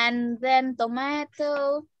and then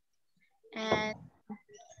tomato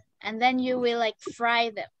and then you will like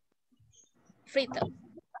fry them. Frito.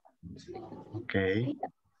 Okay.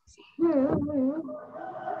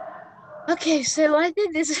 Okay, so I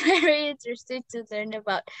think this is very interesting to learn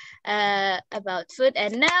about food.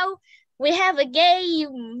 And now we have a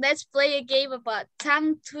game. Let's play a game about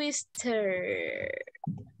tongue twister.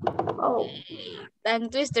 Oh. Tongue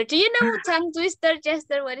twister. Do you know tongue twister,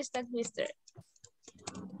 Chester? What is tongue twister?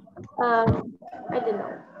 I don't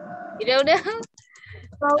know. You don't know?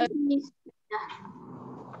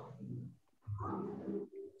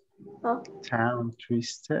 Tongue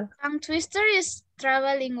twister. Tongue twister is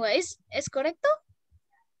trabalingua. ¿Es correcto?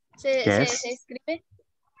 Se escribe.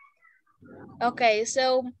 Okay,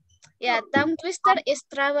 so yeah, tongue twister is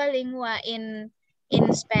trabalingua in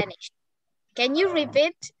Spanish. Can you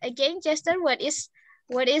repeat again, Chester? What is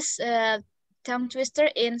tongue twister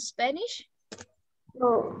in Spanish?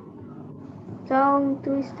 No. Tongue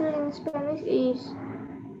twister in Spanish is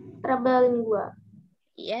trabalengua.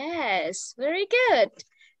 Yes, very good.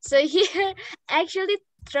 So here, actually,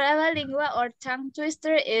 trabalengua or tongue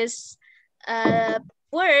twister is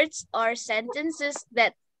words or sentences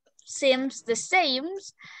that seems the same,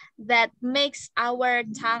 that makes our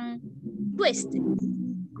tongue twist.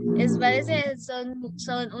 Es parece,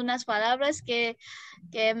 son unas palabras que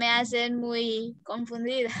me hacen muy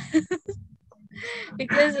confundida.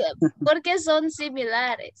 Porque son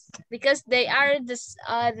similares. Because they are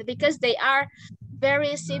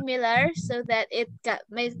very similar, so that it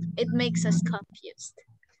makes us confused.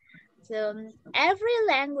 So every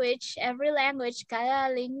language, cada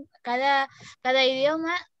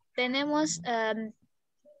idioma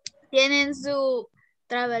tienen su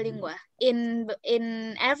trabalengua. In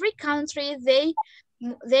every country, they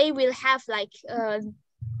will have like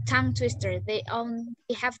tongue twister. They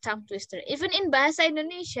have tongue twister. Even in Bahasa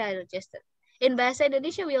Indonesia, in Bahasa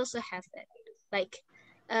Indonesia, we also have that. Like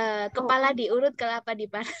kepala diurut, kelapa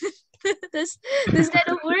diparut. this kind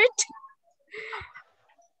of word.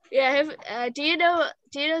 Yeah, do you know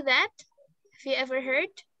that? Have you ever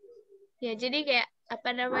heard? Ya, jadi kayak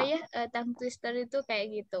apa namanya, tongue twister itu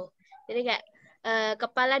kayak gitu. Jadi kayak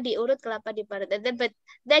kepala diurut, kelapa diparut. But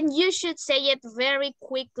then you should say it very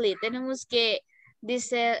quickly. Tenemos que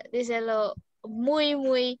díselo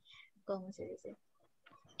muy, ¿cómo se dice?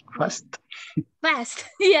 Fast. Fast.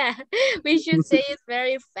 Yeah, we should say it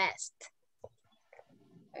very fast.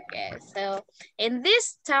 Okay, so in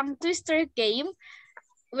this tongue twister game,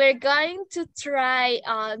 we're going to try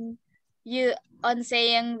on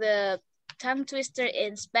saying the tongue twister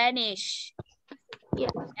in Spanish.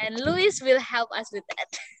 Yes. And Luis will help us with that.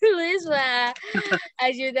 Luis va a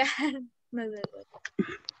ayudar.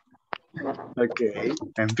 Okay,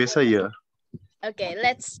 empiezo yo. Okay,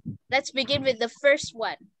 let's begin with the first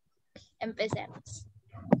one. Empecemos.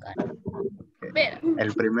 Okay.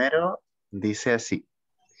 El primero dice así.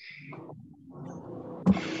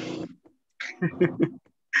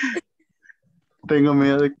 Tengo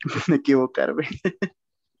miedo de equivocarme.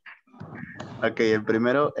 Ok, el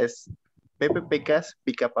primero es Pepe Pecas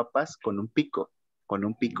pica papas con un pico. Con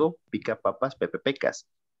un pico pica papas Pepe Pecas.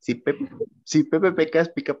 Si Pepe Pecas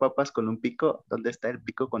pica papas con un pico, ¿dónde está el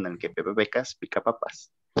pico con el que Pepe Pecas pica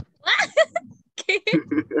papas? ¿Qué?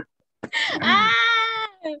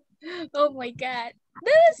 Oh my God.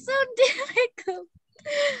 That is so difficult.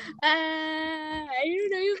 I don't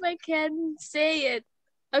know if I can say it.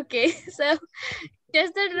 Okay, so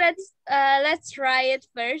just let's try it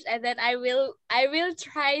first, and then I will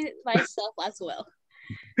try it myself as well.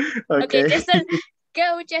 Okay, Chester,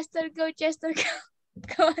 go, Chester, go.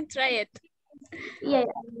 Go and try it. Yeah,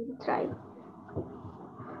 I will try.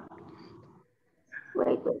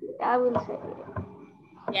 Wait, I will say it.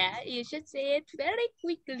 Yeah, you should say it very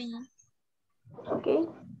quickly. Okay.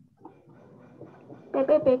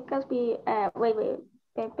 Pepe Pecas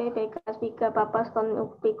Pepe Pecas pica papas con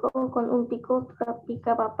un pico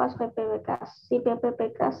pica papas Pepe Pecas. Si Pepe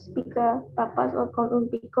Pecas pica papas con un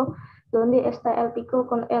pico, ¿dónde está el pico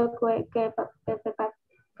con el que Pepe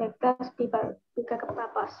Pecas pica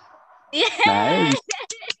papas? Yeah. Nice.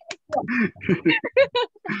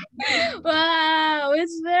 Wow,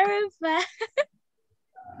 it's very fast.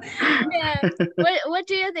 Yeah. What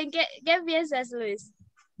do you think? ¿Qué piensas, Luis?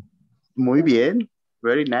 Muy bien.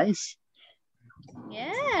 Very nice.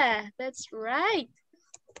 Yeah, that's right.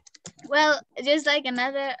 Well, just like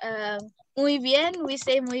another muy bien, we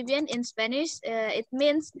say muy bien in Spanish. It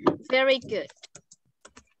means very good.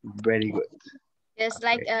 Very good. Just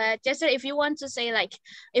like Chester, if you want to say like,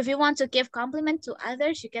 if you want to give compliment to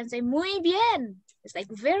others, you can say muy bien. It's like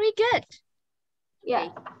very good. Yeah.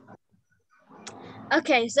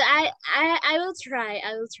 Okay, so I will try.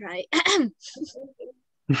 Oh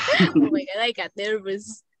my God, I got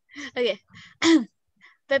nervous. Okay.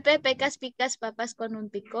 Pepe Pecas picas papas con un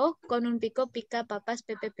pico pica papas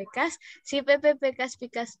Pepe Pecas. Si Pepe Pecas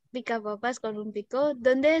pica papas con un pico,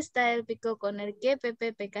 ¿dónde está el pico con el que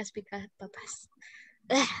Pepe Pecas pica papas?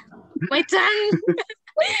 My tongue.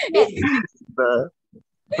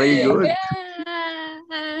 Very good.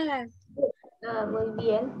 Muy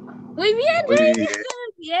bien. Muy bien, very good.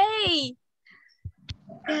 Yay.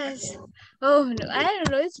 Yes. Oh no, I don't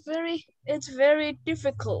know. It's very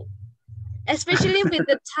difficult. Especially with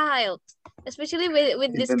the child, especially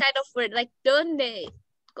with this kind of word like donde,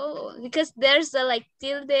 go, because there's a like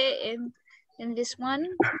tilde in this one,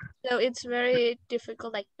 so it's very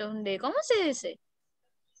difficult. Like donde, ¿cómo se dice?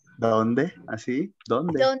 ¿Dónde? ¿Así?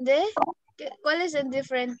 ¿Dónde? ¿Dónde? What is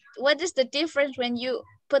the difference when you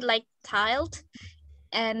put like tilde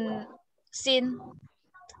and sin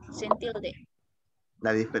tilde.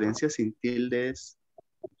 La diferencia sin tilde es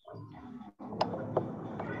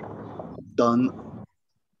 ¿dónde?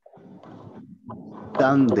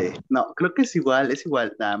 No, creo que es igual,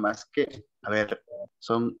 nada más que, a ver,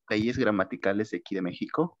 son leyes gramaticales de aquí de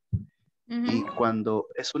México. Y cuando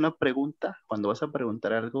es una pregunta, cuando vas a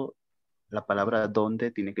preguntar algo, la palabra dónde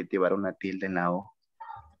tiene que llevar una tilde en la O.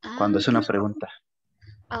 Cuando es una pregunta.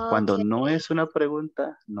 Cuando Okay. no es una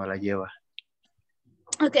pregunta, no la lleva.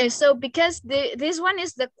 Okay, so because this one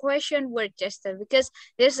is the question word, Chester, because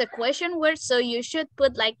there's a question word, so you should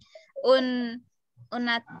put like on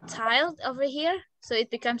a tile over here, so it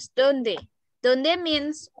becomes donde. Donde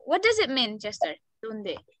means, what does it mean, Chester?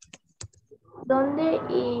 Donde. Donde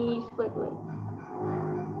is, wait.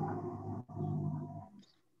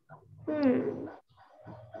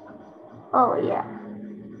 Oh, yeah.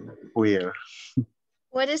 Where?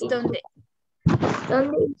 What is donde?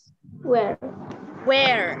 Donde is where.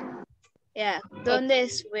 Where? Yeah, donde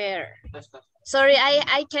is where. Sorry,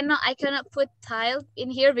 I cannot put tile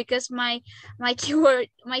in here because my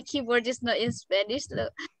keyboard is not in Spanish.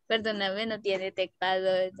 Perdóname, no tiene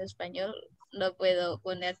teclado en español. No puedo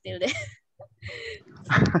poner tilde.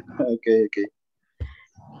 Okay.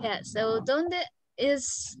 Yeah, so donde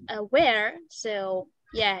is where. So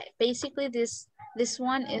yeah, basically this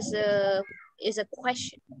one is a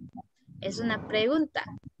question. Es una pregunta.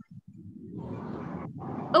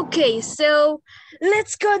 Okay, so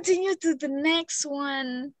let's continue to the next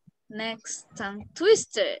one. Next tongue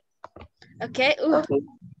twister. Okay. Okay.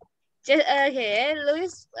 Okay,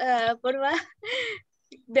 Luis, por favor.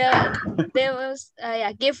 There was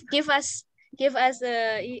yeah. Give us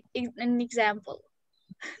an example.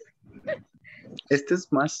 Este es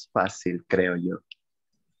más fácil, creo yo.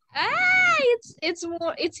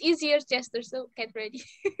 It's easier, Chester. So get ready.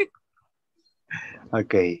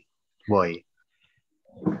 Ok, voy.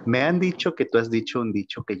 Me han dicho que tú has dicho un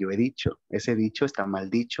dicho que yo he dicho. Ese dicho está mal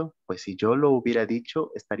dicho, pues si yo lo hubiera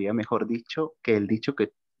dicho, estaría mejor dicho que el dicho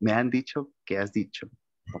que me han dicho que has dicho.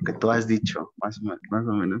 O que tú has dicho, más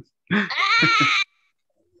o menos.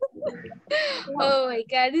 Oh my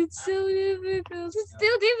God, it's so difficult. It's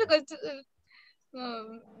still difficult to...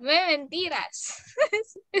 mentiras.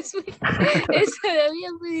 es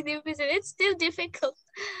todavía muy difícil. It's still difficult.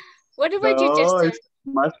 What about you, Chester? Es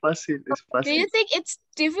más fácil, es fácil. Do you think it's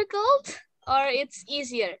difficult or it's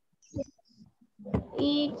easier?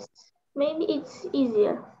 Maybe it's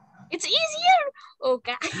easier. It's easier? Oh,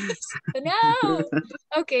 guys. No.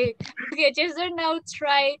 Okay, Chester, now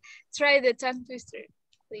try the tongue twister,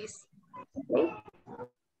 please. Okay.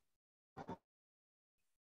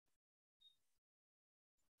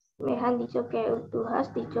 Me han dicho que tú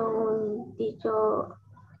has dicho un dicho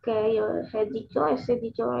que yo he dicho, ese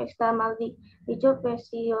dicho está mal dicho, pues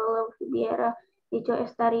si yo lo hubiera dicho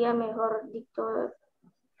estaría mejor dicho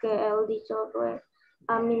que el dicho que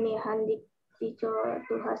a mí me han dicho,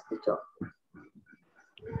 tú has dicho.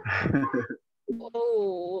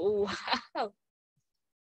 Oh, wow.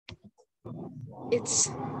 It's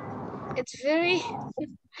very,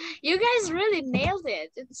 you guys really nailed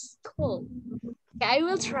it. It's cool. I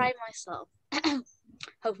will try myself.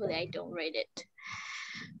 Hopefully I don't read it.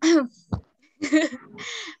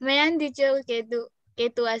 Me han dicho que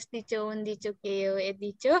tú has dicho un dicho que yo he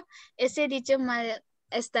dicho. Ese dicho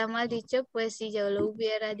está mal dicho, pues si yo lo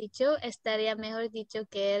hubiera dicho, estaría mejor dicho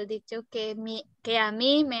que el dicho que a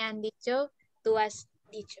mí me han dicho, tú has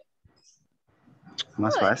dicho.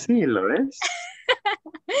 Más fácil, ¿lo ves?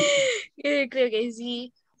 Creo que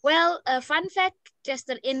sí. Well, fun fact,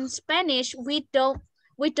 Chester, in Spanish we don't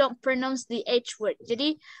pronounce the H word.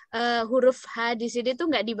 Jadi huruf H di sini tuh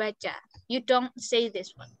nggak dibaca. You don't say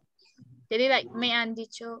this one. Jadi like me han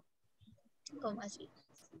dicho, como así.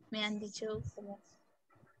 Me han dicho, como.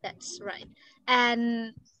 That's right.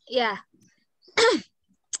 And yeah,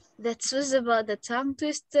 that was about the tongue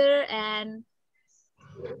twister. And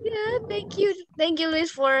yeah, thank you, Luis,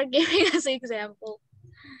 for giving us an example.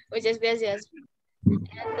 Muchas gracias.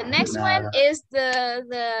 And the next one is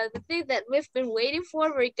the thing that we've been waiting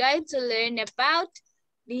for. We're going to learn about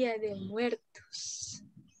Día de Muertos.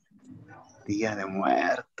 Día de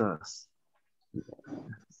Muertos.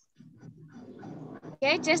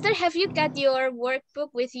 Okay, Chester, have you got your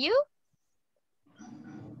workbook with you?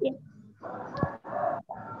 Yeah.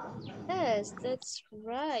 Yes, that's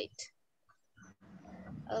right.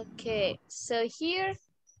 Okay, so here,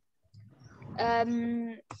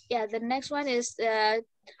 yeah, the next one is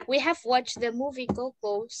we have watched the movie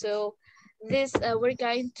Coco, so this we're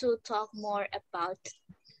going to talk more about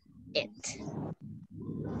it.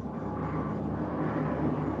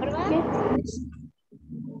 What about this?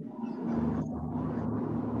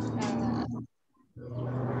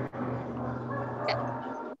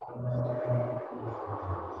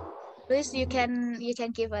 Luis, you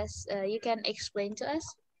can give us you can explain to us.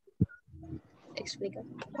 Explain.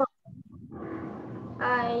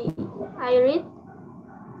 I read.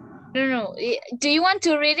 No. Do you want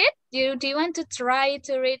to read it? Do you want to try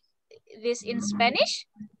to read this in Spanish?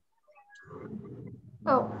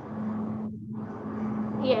 Oh,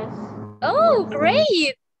 yes. Oh,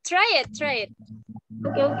 great! Try it.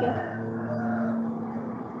 Okay.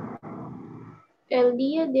 El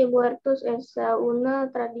Día de Muertos es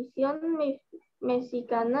una tradición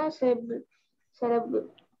mexicana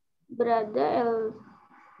celebrada el...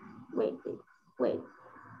 Wait.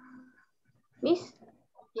 Miss?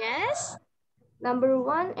 Yes. Number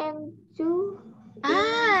 1 and 2.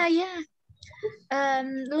 Ah, ya.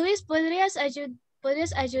 Luis, ¿podrías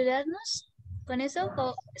ayudarnos con eso?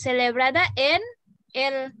 Celebrada en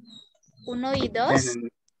el 1 y 2.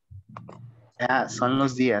 Son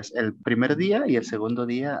los días, el primer día y el segundo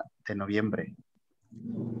día de noviembre.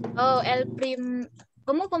 Oh,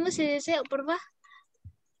 ¿Cómo se dice, por favor?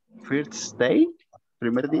 First day,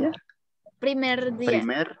 primer día. Primer día.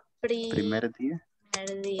 Primer día.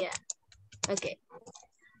 Primer día. Ok.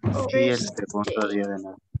 Y el segundo día de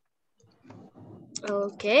noviembre.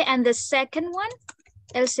 Okay, and the second one?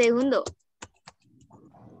 El segundo.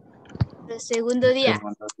 El segundo día.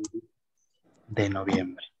 Segundo día de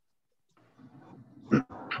noviembre.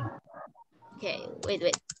 Okay, wait.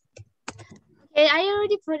 Okay, I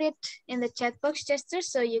already put it in the chat box, Chester,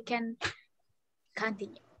 so you can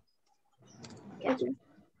continue. Yeah.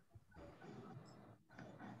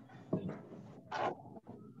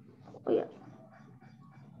 Oh, yeah.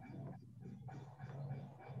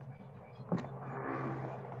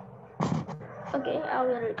 Okay, I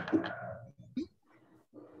will read.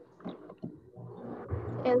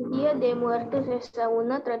 El Día de Muertos es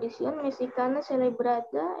una tradición mexicana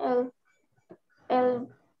celebrada el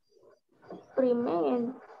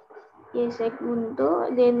 1 y el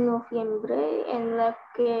 2 de noviembre, en la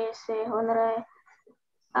que se honra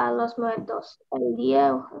a los muertos. El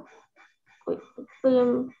día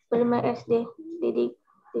primero es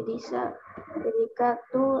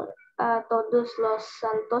dedicado a todos los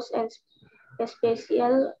santos, en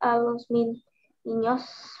especial a los niños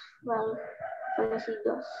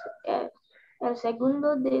fallecidos. El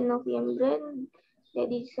 2 de noviembre,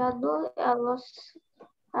 dedicado a los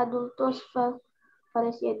adultos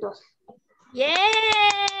fallecidos. ¡Yay!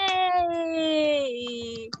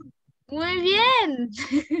 Muy bien.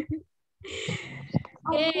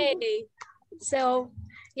 Yay. So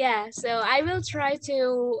I will try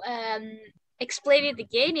to explain it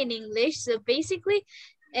again in English. So basically,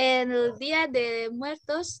 El Día de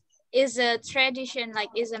Muertos is a tradition,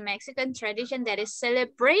 is a Mexican tradition that is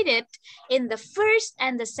celebrated in the 1st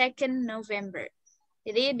and the 2nd November.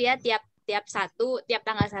 Jadi dia tiap tanggal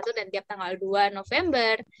 1 dan tiap tanggal 2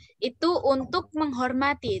 November itu untuk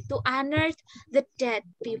menghormati, to honor the dead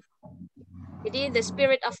people. Jadi the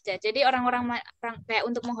spirit of death. Jadi orang-orang kayak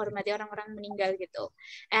untuk menghormati orang-orang meninggal gitu.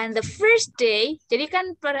 And the first day, jadi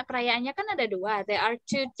kan perayaannya kan ada 2. There are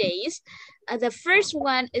 2 days. The first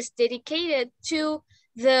one is dedicated to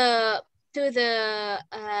the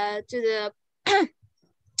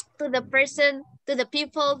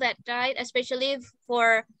people that died, especially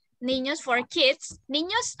for niños, for kids.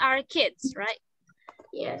 Niños are kids, right?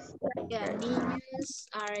 Yes. Yeah, niños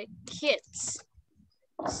are kids.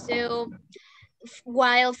 So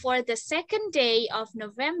while for the 2nd day of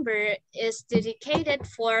November is dedicated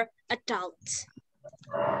for adults.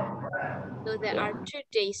 So there are 2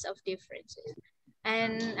 days of differences.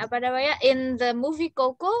 And in the movie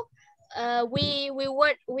Coco, we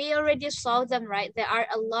already saw them, right? There are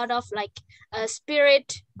a lot of a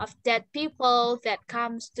spirit of dead people that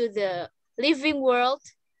comes to the living world,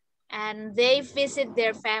 and they visit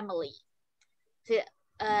their family.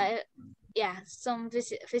 Some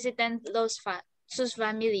visitan sus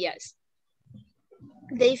familias.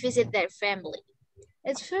 They visit their family.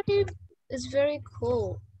 It's very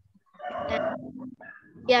cool.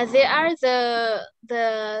 And they are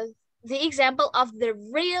the example of the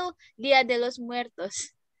real Dia de los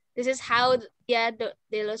Muertos. This is how Dia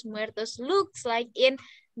de los Muertos looks like in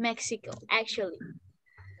Mexico, actually.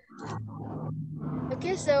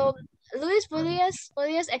 Okay, so Luis,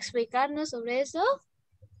 ¿podrías explicarnos sobre eso?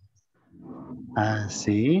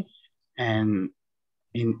 Sí, and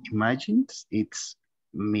in images, it's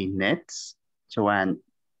minutes, so an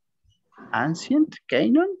ancient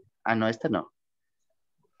canon. No, esta no.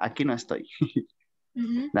 Aquí no estoy.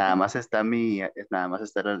 Nada más está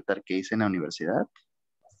el altar que hice en la universidad.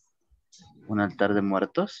 Un altar de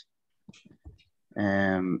muertos.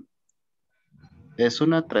 Es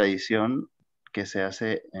una tradición que se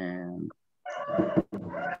hace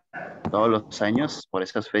todos los años por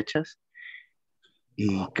esas fechas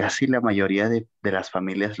y casi la mayoría de las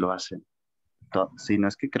familias lo hacen. Si no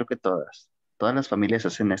es que creo que todas. Todas las familias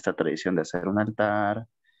hacen esta tradición de hacer un altar,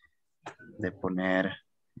 de poner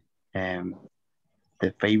em,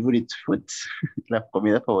 the favorite foods, la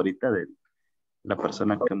comida favorita de la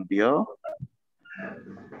persona que envió.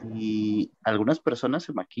 Y algunas personas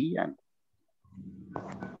se maquillan.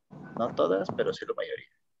 No todas, pero sí la mayoría.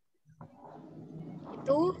 ¿Y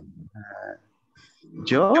tú?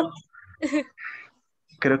 Yo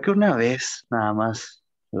creo que una vez nada más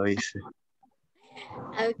lo hice.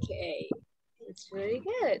 Okay, that's very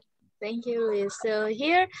good. Thank you, Luis. So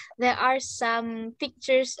here there are some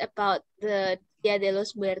pictures about the Dia de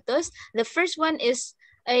los Muertos. The first one is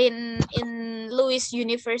in Luis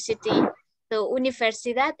University. So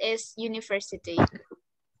Universidad is university.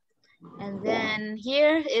 And then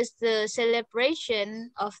here is the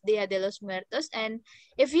celebration of Dia de los Muertos. And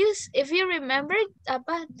if you remember,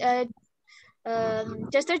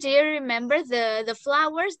 Chester, do you remember the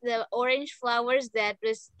flowers, the orange flowers that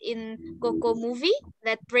was in Coco movie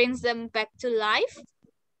that brings them back to life?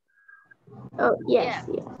 Oh, yes, Yeah.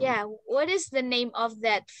 yes. Yeah. What is the name of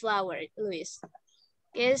that flower, Luis?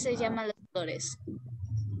 ¿Qué se llaman las flores?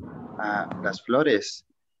 Las flores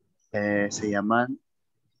se llaman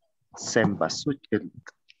cempasúchil.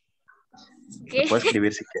 ¿Qué? Lo puedo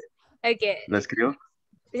escribir si quieres. Okay. ¿Lo escribo?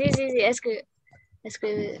 Sí,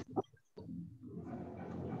 escribe.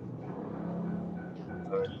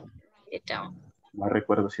 Write it down. No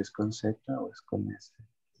recuerdo si es con Z o es con S.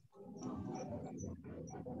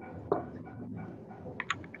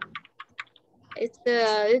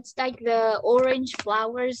 It's like the orange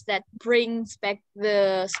flowers that brings back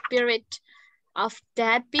the spirit of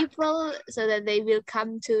dead people so that they will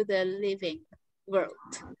come to the living world.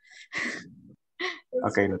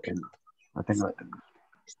 Ok, lo tengo. Lo tengo.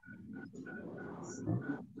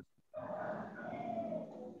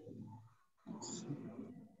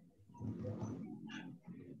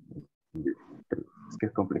 Es que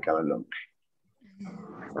es complicado el nombre.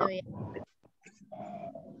 So, yeah.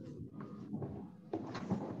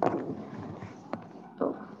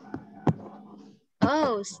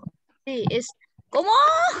 Oh, sí, es ¿cómo?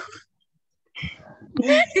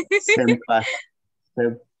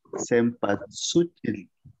 Cempasúchil.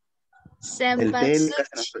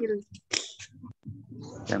 Cempasúchil.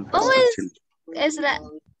 Cempasúchil. Es la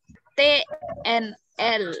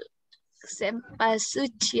TNL.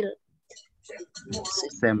 Cempasúchil.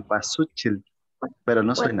 Cempasúchil. Pero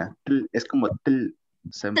no suena. Es como tl.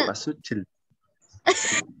 Cempasúchil.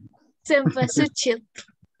 Cempasúchil.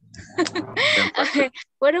 Okay.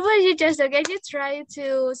 What about you, Jessica? Can you try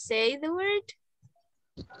to say the word?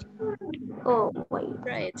 Oh, wait.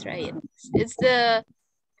 Try it. It's the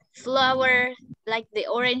flower, like the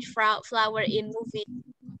orange flower in movie.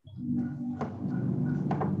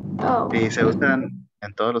 Oh. Y se usan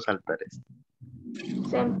en todos los altares.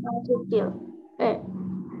 Cempasúchil.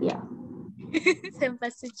 Yeah.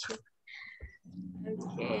 Cempasúchil.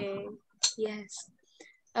 Okay. Yes.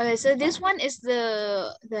 Okay, so this one is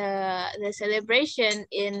the celebration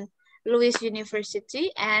in Luis University,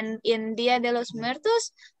 and in Dia de los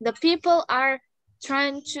Muertos, the people are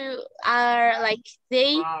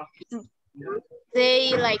they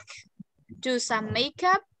like do some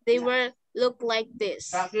makeup. They will look like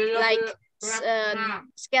this, like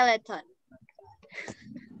skeleton.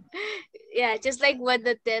 Yeah, just like what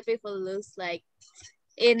the dead people looks like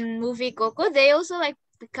in movie Coco. They also like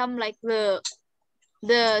become like the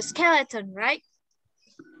skeleton, right?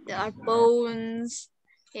 There are bones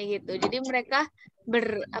kayak gitu. Jadi mereka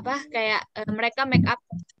kayak mereka make up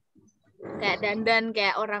kayak dandan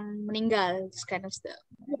kayak orang meninggal, this kind of stuff.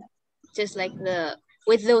 Just like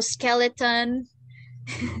with those skeleton.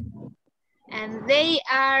 And there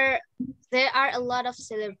are a lot of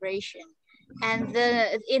celebration. And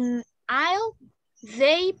in aisle,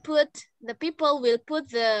 the people will put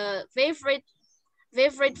the favorite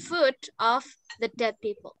food of the dead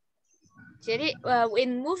people. Jadi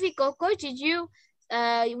in movie Coco,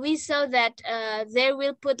 we saw that they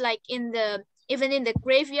will put like even in the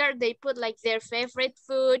graveyard, they put like their favorite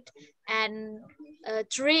food and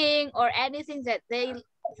drink or anything that they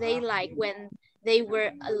like when they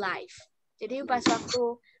were alive. Jadi pas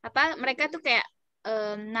waktu mereka tuh kayak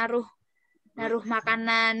naruh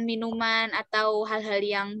makanan, minuman atau hal-hal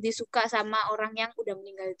yang disuka sama orang yang udah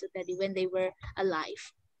meninggal itu tadi when they were alive.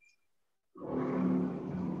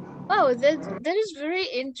 Oh, that is very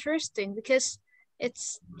interesting because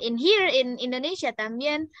it's in here in Indonesia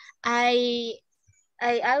también hay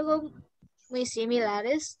algo muy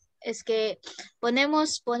similares. Es que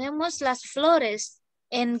ponemos las flores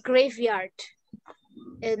in graveyard.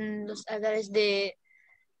 En los altares de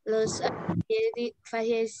los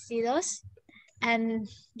fallecidos. And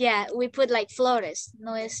yeah, we put like flores.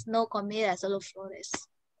 No comida, solo flores.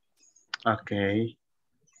 Okay.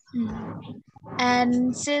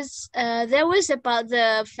 And since that was about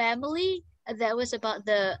the family, that was about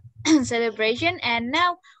the celebration, and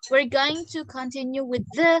now we're going to continue with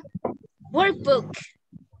the workbook.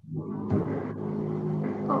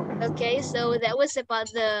 Okay, so that was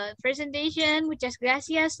about the presentation. Muchas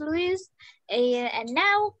gracias, Luis. And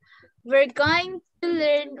now we're going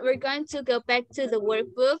to go back to the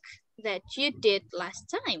workbook that you did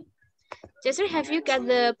last time. Jester, have you got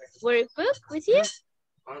the workbook with you?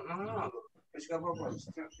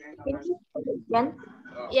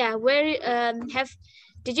 Yeah, where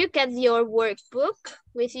did you get your workbook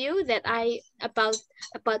with you that about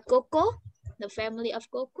Coco, the family of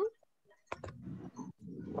Coco?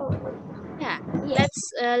 Yeah,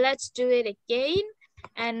 let's do it again,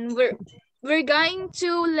 and we're going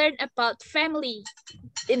to learn about family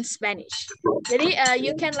in Spanish. Jadi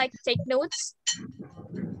you can like take notes.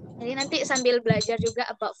 Jadi nanti sambil belajar juga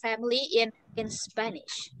about family in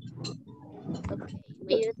Spanish. Okay,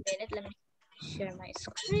 wait a minute, let me share my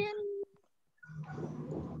screen.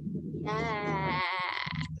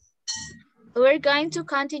 We're going to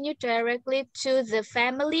continue directly to the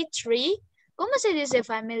family tree. ¿Cómo se dice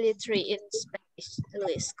family tree in Spanish,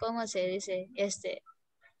 Luis? ¿Cómo se dice este?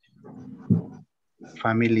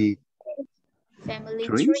 Family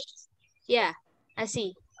tree. Yeah,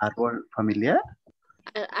 así. Árbol familiar?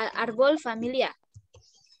 Árbol familiar.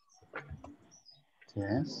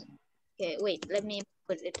 Yes. Okay, wait, let me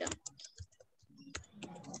put it down.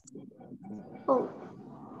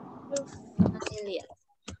 Familiar.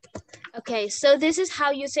 Okay, so this is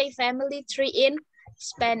how you say family tree in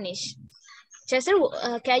Spanish. Chester,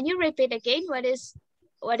 can you repeat again what is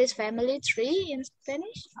family tree in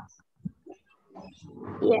Spanish?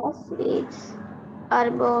 Yes, it's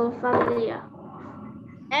árbol familiar.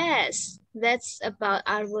 Yes, that's about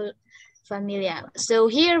árbol familiar. So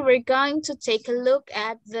here we're going to take a look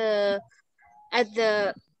at the at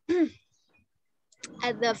the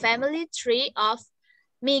family tree of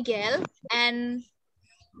Miguel. And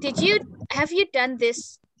have you done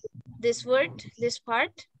this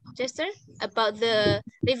part, Chester, about the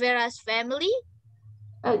Rivera's family?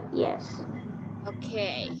 Yes.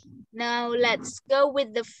 Okay, now let's go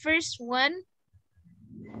with the first one.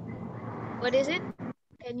 What is it?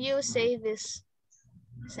 Can you say this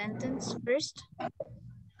sentence first?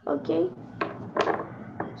 Okay.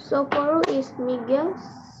 Socorro is Miguel's.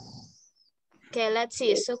 Okay, let's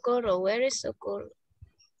see. Socorro. Where is Socorro?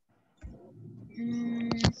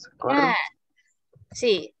 Socorro.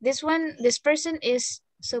 See, this person is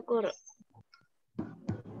Socorro.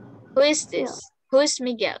 Who is this? Yeah. Who is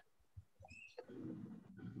Miguel?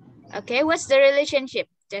 Okay, what's the relationship,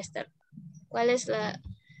 Chester? ¿Cuál es la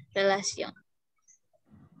relación?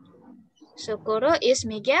 Socorro is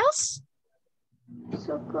Miguel's?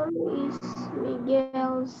 Socorro is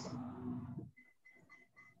Miguel's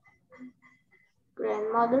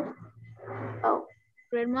grandmother. Oh.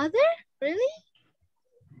 Grandmother? Really?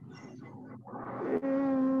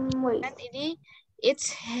 Wait. And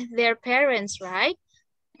it's their parents, right?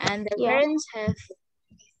 And their parents have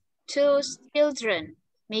 2 children,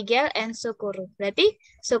 Miguel and Socorro. Berarti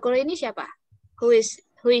Socorro ini siapa? Who is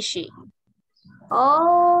she?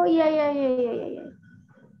 Oh, yeah.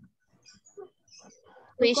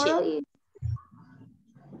 Who is she?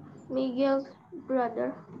 Is Miguel's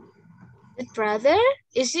brother. The brother?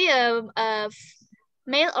 Is he a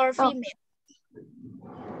male or female?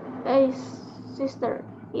 A sister,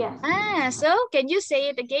 yes. So can you say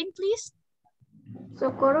it again, please?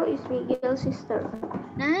 Socorro is Miguel's sister.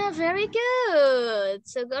 Very good.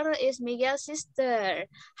 Socorro is Miguel's sister.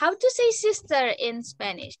 How to say sister in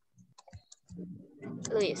Spanish?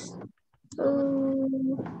 Luis.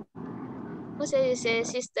 ¿Cómo se dice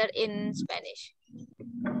sister in Spanish?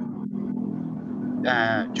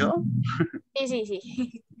 ¿Yo?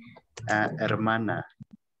 Sí. Hermana.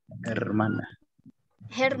 Hermana.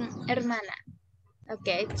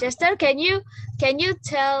 Okay, Chester, can you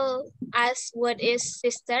tell us what is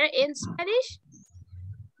sister in Spanish?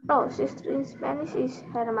 Oh, sister in Spanish is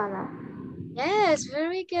hermana. Yes,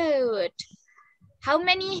 very good. How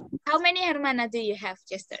many hermana do you have,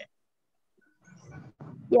 Chester?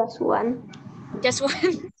 Just one. Just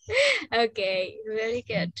one? Okay, very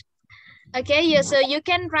good. Okay, so you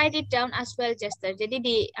can write it down as well, Chester.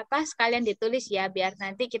 Jadi sekalian ditulis ya, biar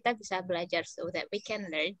nanti kita bisa belajar so that we can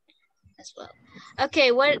learn as well.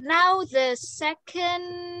 Okay, well now the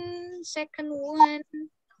second one.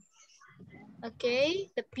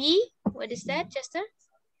 Okay, the P, what is that, Chester?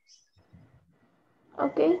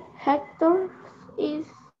 Okay, Hector is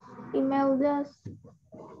Imelda's.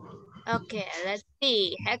 Okay, let's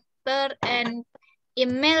see. Hector and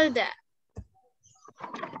Imelda.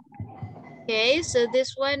 Okay, so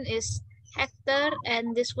this one is Hector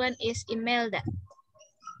and this one is Imelda.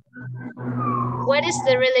 What is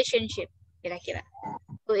the relationship? Kira-kira.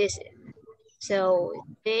 Who is it? So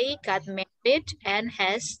they got married and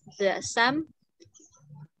has some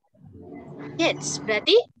kids.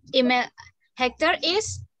 Berarti Hector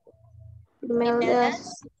is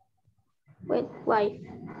Imelda's wife.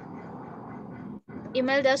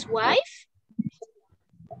 Imelda's wife.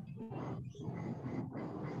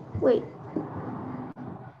 Wait,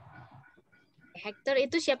 Hector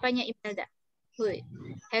itu siapanya Imelda? Wait.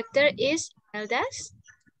 Hector is Imelda's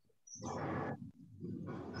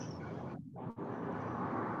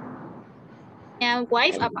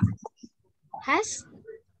wife apa?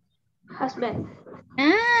 husband.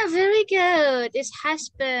 Ah, very good. It's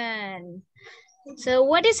husband. So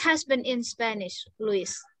what is husband in Spanish,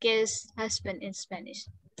 Luis? Guess husband in Spanish.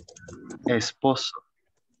 Esposo.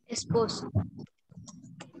 Esposo.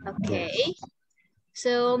 Okay.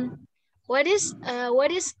 So what is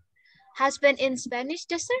husband in Spanish,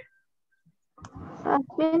 Chester?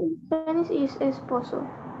 Husband in Spanish is esposo.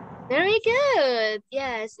 Very good.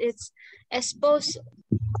 Yes, it's esposo.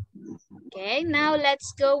 Okay, now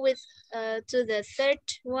let's go with to the third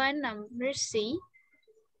one, number C.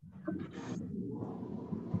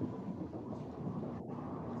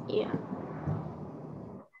 Yeah.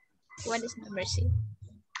 What is number C?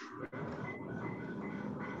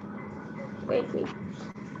 Wait.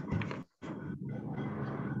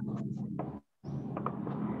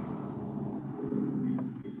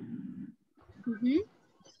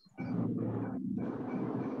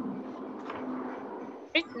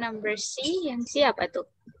 Number C, yang siapa tuh?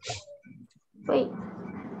 Wait.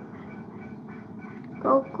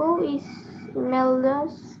 Coco is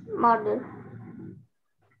Imelda's mother.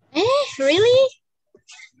 Really?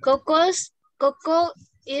 Coco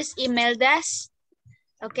is Imelda's.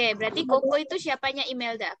 Oke, berarti Coco itu siapanya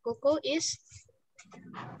Imelda? Coco is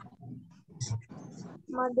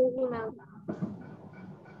Mother Imelda.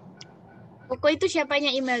 Coco itu siapanya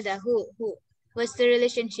Imelda? Who? What's the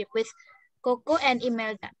relationship with Coco and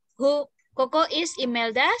Imelda? Coco is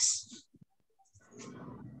Imelda's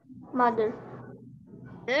Mother.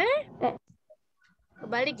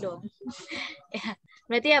 Kebalik dong. Ya,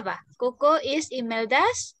 berarti apa? Coco is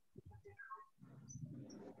Imelda's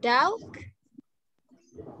dog.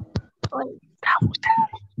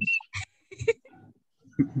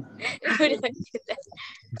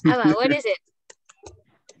 Apa? What is it?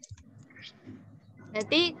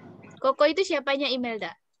 Berarti Coco itu siapanya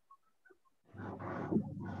Imelda?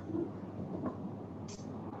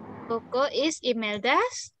 Coco is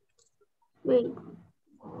Imelda's. Wait.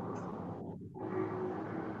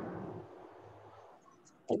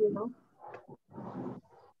 I don't know.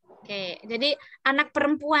 Oke, jadi anak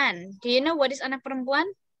perempuan. Do you know what is anak perempuan?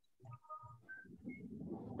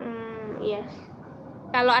 Yes.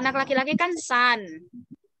 Kalau anak laki-laki kan son.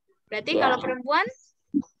 Berarti kalau perempuan?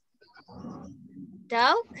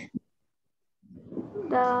 Daughter.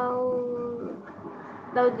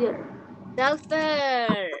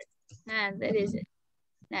 Nah, that is it.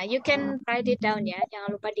 Nah, you can write it down ya.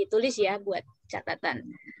 Jangan lupa ditulis ya buat catatan.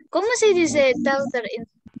 ¿Cómo se dice daughter in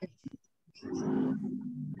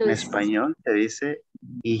En español se dice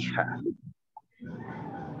hija.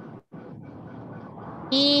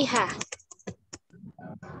 Hija.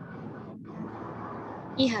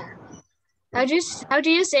 How do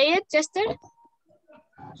you say it, Chester?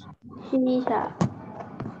 Hija.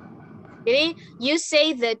 Jadi you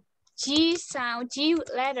say the G sound, G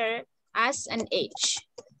letter as an H.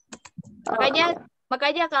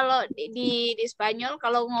 Makanya kalau di Spanyol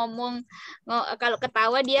kalau kalau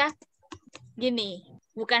ketawa dia gini,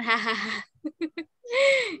 bukan hahaha.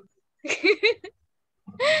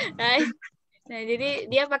 Nah, jadi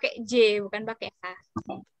dia pakai J bukan pakai H.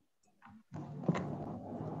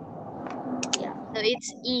 Yeah, so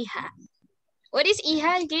it's hija. What is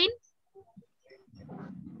hija again?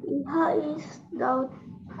 Hija is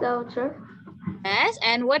daughter. Yes,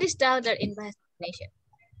 and what is daughter in Bahasa Indonesia?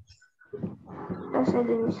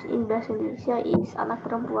 In Bahasa Indonesia is anak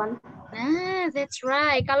perempuan. Nah, that's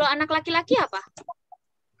right. Kalau anak laki-laki apa?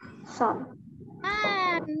 Son.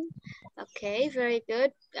 Okay, very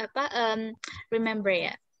good. Remember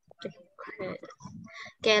ya.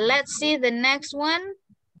 Okay, let's see the next one.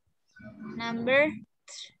 Number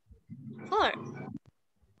 4.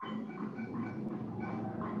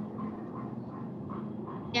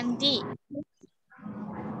 Yang D.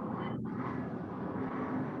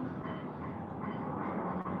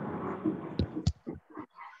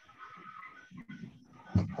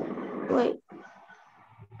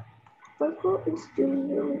 Coco is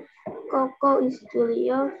Julio. Coco is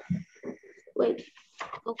Julio. Wait.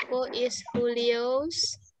 Coco is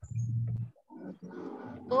Julio's.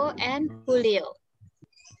 Coco and Julio.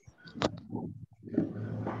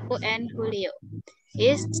 Coco and Julio.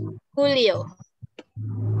 Is Julio.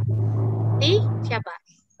 Di siapa?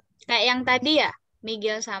 Kayak yang tadi ya,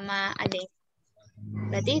 Miguel sama Ade.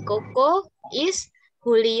 Berarti Coco is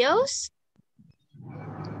Julio's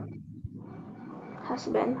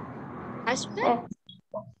Husband. husband?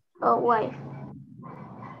 Wife.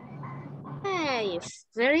 Wife.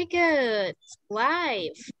 Very good.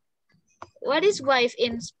 Wife. What is wife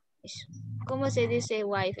in Spanish? ¿Cómo se dice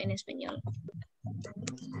wife en español?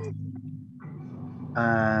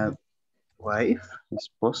 Wife,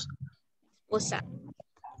 esposa. Esposa.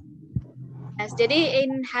 Yes, jadi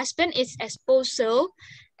in husband is esposo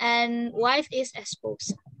and wife is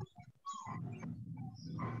esposa.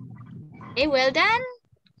 Okay, well done.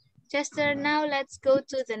 Chester, now let's go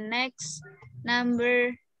to the next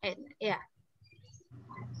number. Yeah.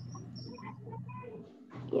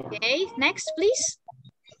 Okay, next please.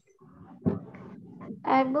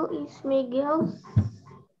 Abel is Miguel's.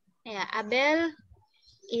 Yeah, Abel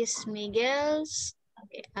is Miguel's.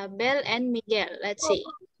 Okay, Abel and Miguel. Let's see.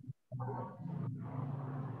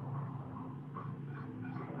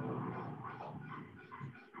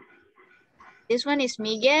 This one is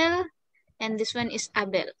Miguel and this one is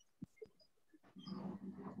Abel.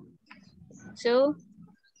 So,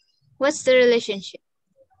 what's the relationship?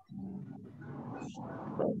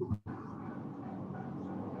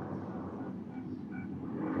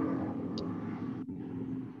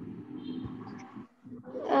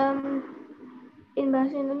 In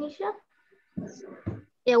bahasa Indonesia?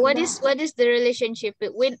 Yeah, what is the relationship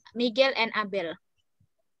with Miguel and Abel?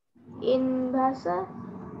 In bahasa?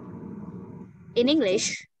 In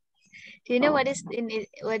English? Do you know what is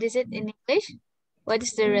it in English? What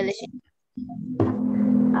is the relationship?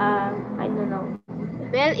 I don't know.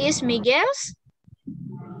 Abel is Miguel's.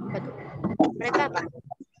 Mereka apa?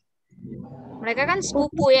 Mereka kan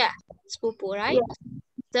sepupu ya, sepupu, right? Yeah.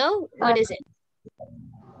 So what is it?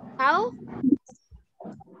 How?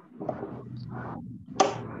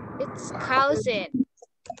 It's cousin.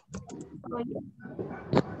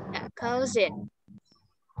 Yeah, cousin.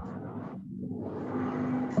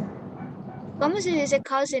 ¿Cómo se dice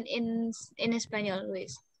cousin en español,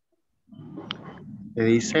 Luis? Se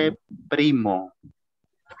dice primo.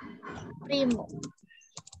 Primo.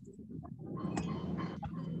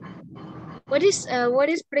 What is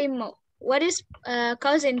primo? What is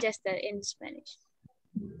cousin, Chester, in Spanish?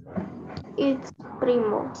 It's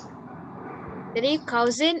primo. Jadi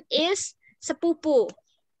cousin is sepupu,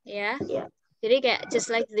 ya. Yeah? Jadi kayak just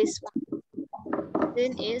like this one.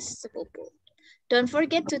 Cousin is sepupu. Don't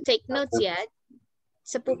forget to take notes ya,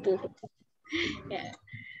 sepupu. Yeah.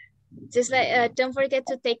 Just like don't forget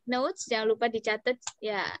to take notes. Jangan lupa dicatat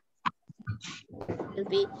ya. It'll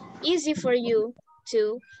be easy for you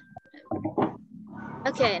to.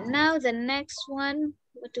 Okay, now the next one.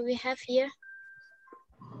 What do we have here?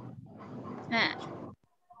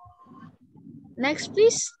 Next,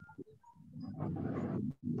 please.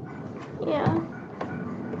 Yeah.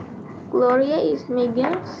 Gloria is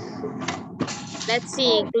Miguel's. Let's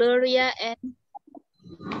see, Gloria and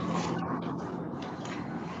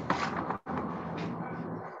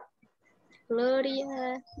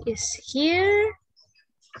Gloria is here,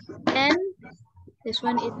 and this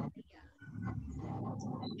one is.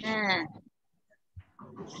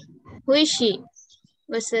 Who is she?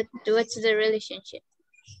 What's the relationship?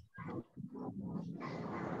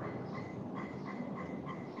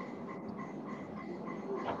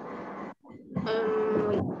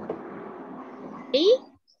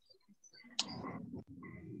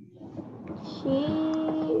 She,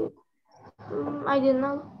 I don't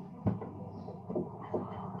know.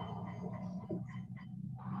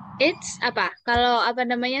 It's apa? Kalau apa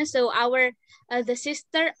namanya? So our the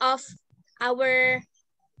sister of our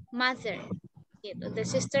mother, the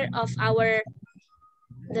sister of our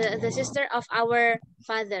the sister of our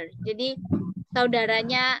father. Jadi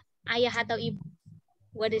saudaranya ayah atau ibu.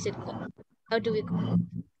 What is it called? How do we call it?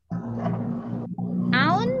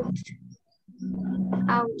 Aunt?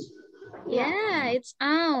 Aunt. Yeah, it's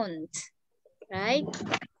aunt, right?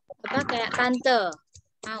 Apa kayak tante?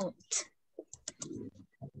 Aunt.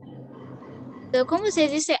 So, ¿cómo se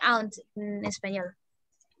dice aunt en español,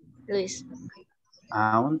 Luis?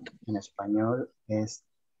 Aunt en español es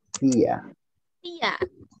tía. Tía.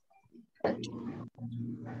 Okay.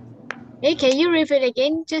 Hey, can you repeat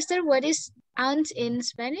again, Chester? What is aunt in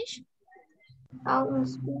Spanish? Aunt in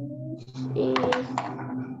Spanish is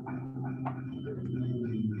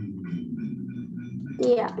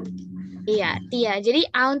Tia. Iya, tia. Jadi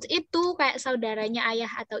aunt itu kayak saudaranya ayah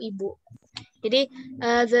atau ibu. Jadi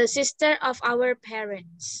the sister of our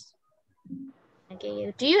parents.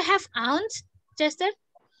 Okay. Do you have aunts, Chester?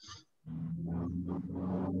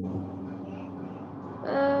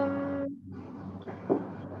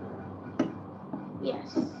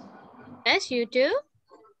 Yes. Yes, you do.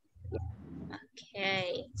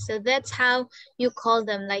 Okay, so that's how you call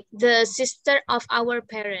them, like the sister of our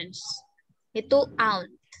parents. Itu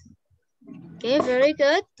aunt. Okay, very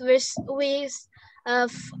good. With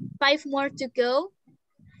 5 more to go.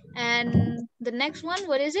 And the next one,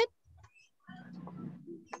 what is it?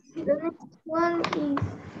 The next one is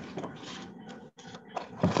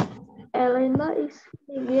Elena is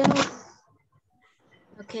Miguel's.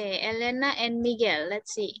 Okay, Elena and Miguel.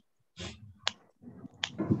 Let's see.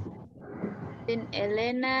 Then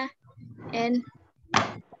Elena and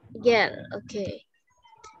Miguel. Okay.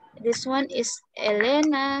 This one is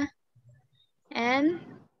Elena and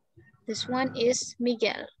this one is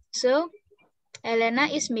Miguel. So Elena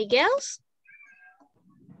is Miguel's.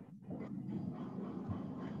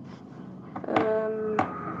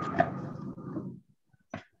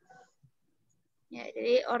 Ya,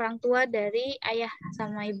 jadi orang tua dari ayah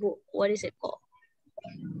sama ibu. What is it called?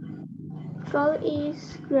 Call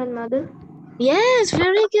is grandmother. Yes,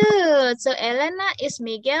 very good. So Elena is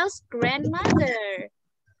Miguel's grandmother.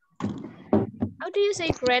 How do you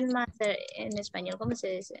say grandmother in español? ¿Cómo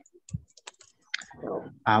se dice?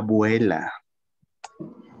 Abuela.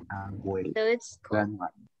 Abuela. So it's called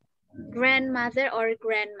grandmother or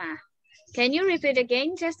grandma. Can you repeat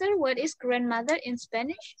again, Chester? What is grandmother in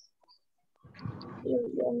Spanish?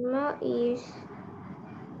 Grandma is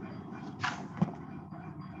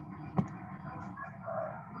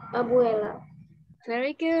abuela.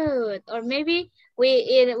 Very good. Or maybe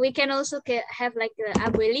we can also have like the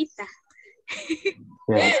abuelita.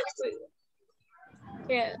 Yeah.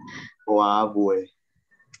 Yeah. O abue.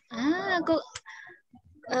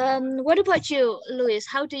 What about you, Luis?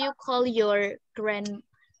 How do you call your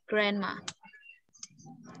grandma?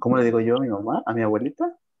 ¿Cómo le digo yo a mi mamá? ¿A mi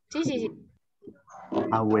abuelita? Sí, sí, sí.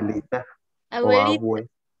 Abuelita. Abuelita. O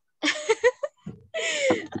abue.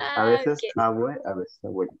 A veces abue, a veces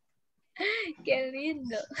abuelita. Qué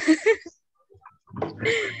lindo.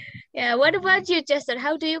 Yeah, what about you, Chester?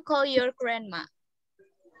 How do you call your grandma?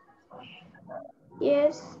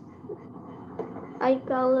 Yes, I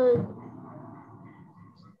call her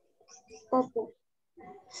Popo.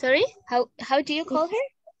 Sorry, how do you call her?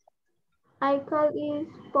 I call it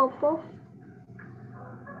Popo.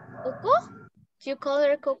 Coco? You call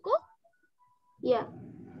her Coco? Yeah.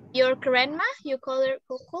 Your grandma, you call her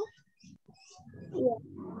Coco? Yeah.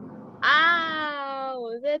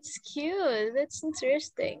 Oh, that's cute. That's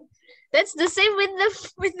interesting. That's the same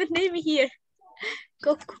with the name here,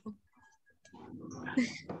 Coco.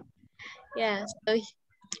 Yeah. So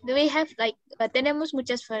do we have like tenemos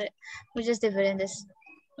muchas diferentes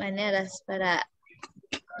maneras para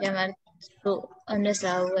llamar a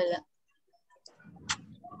nuestra abuela.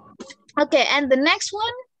 Okay, and the next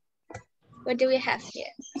one, what do we have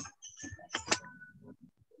here?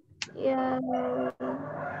 Yeah.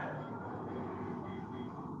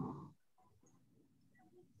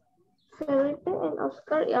 Felipe and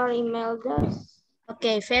Oscar are Imelda's.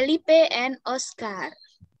 Okay, Felipe and Oscar.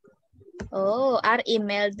 Oh, are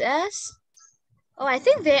Imelda's? Oh, I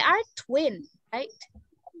think they are twin, right?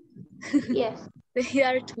 Yes. They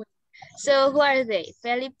are twin. So who are they?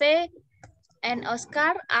 Felipe and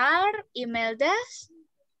Oscar are Imelda's?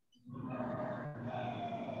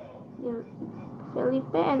 Yeah.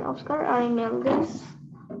 Felipe and Oscar are Imelda's.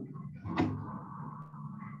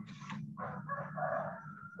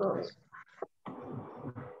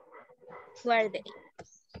 Who are they?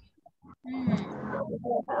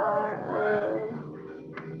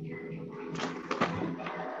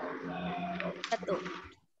 Satu.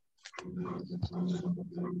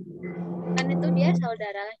 Kan itu dia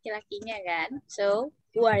saudara laki-lakinya kan? So,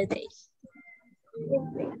 who are they?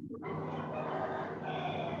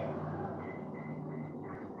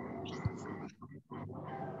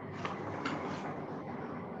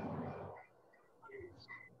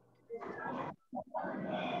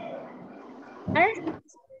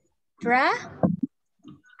 Brother.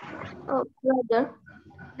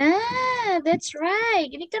 Nah, that's right.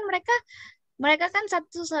 Ini kan mereka kan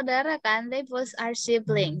satu saudara kan? They both are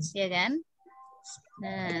siblings, ya kan?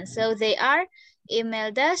 Nah, so they are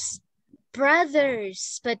Imelda's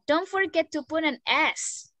brothers. But don't forget to put an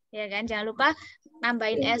S. Ya kan? Jangan lupa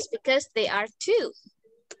nambahin S because they are two.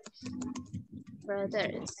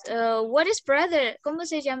 Brothers. What is brother? ¿Cómo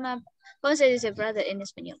se dice brother en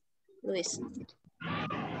español? Luis.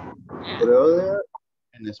 Brother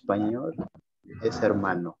en español es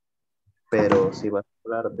hermano, pero si vas a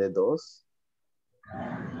hablar de dos,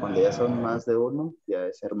 cuando ya son más de uno, ya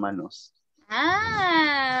es hermanos.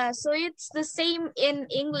 Ah, so it's the same in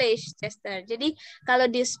English, Chester. Jadi kalau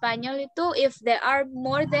di Spanyol itu, if there are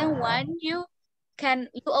more than one, you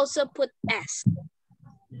also put S.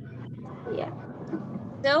 Yeah.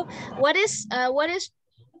 So what is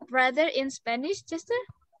brother in Spanish, Chester?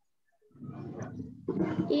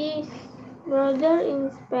 Is brother in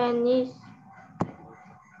Spanish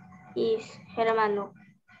is hermano.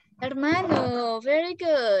 Hermano, very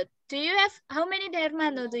good. Do you have, how many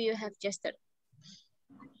hermano do you have, Chester?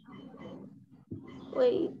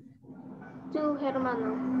 Wait, two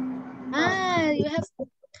hermano. Ah, you have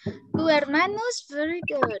two hermanos, very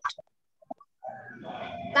good.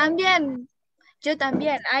 También, yo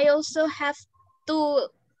también. I also have two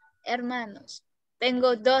hermanos.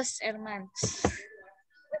 Tengo dos hermanos.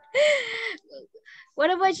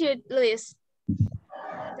 What about you, Luis?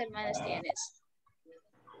 ¿Cuántos hermanos tienes?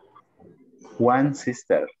 One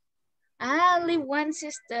sister. Ah, only one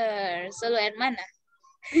sister. Solo hermana.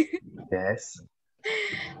 Yes.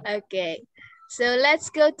 Okay. So let's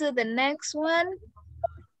go to the next one.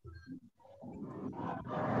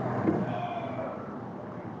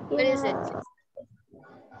 What is it?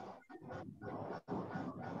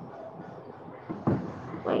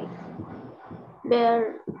 Wait.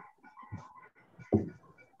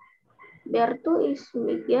 Berto is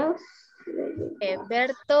Miguel's. Okay,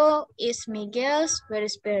 Berto is Miguel's. Where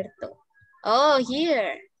is Berto? Oh,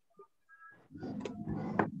 here.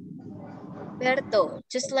 Berto,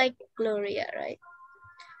 just like Gloria, right?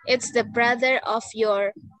 It's the brother of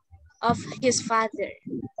his father.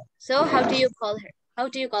 So how do you call her? How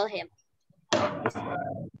do you call him?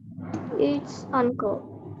 It's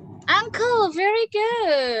uncle. Uncle, very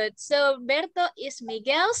good. So Berto is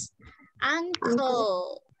Miguel's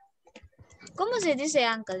uncle. ¿Cómo se dice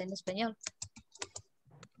uncle en español?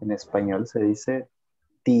 En español se dice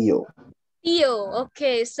tío. Tío.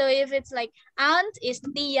 Okay, so if it's like aunt is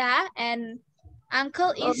tía and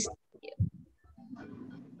uncle is tío.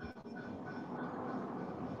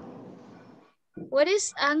 What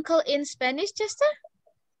is uncle in Spanish, Chester?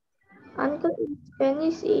 Uncle in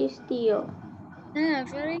Spanish is tío. Ah,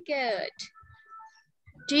 very good.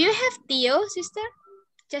 Do you have tío, sister?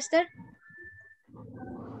 Chester?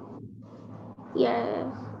 Yes.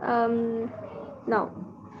 No.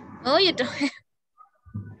 Oh, you don't have.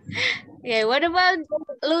 Okay, what about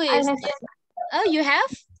Luis? Oh, you have?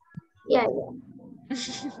 Yeah.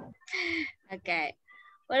 Okay.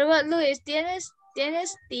 What about Luis? ¿Tienes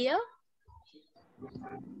tío?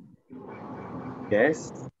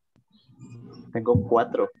 Yes. Tengo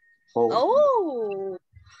 4. Oh,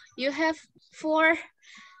 you have four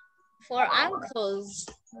uncles.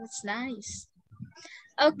 That's nice.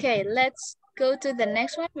 Okay, let's go to the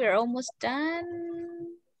next one. We're almost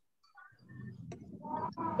done.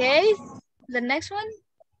 Okay, the next one.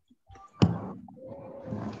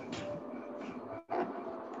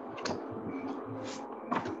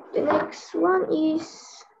 The next one is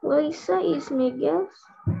Luisa is Miguel's.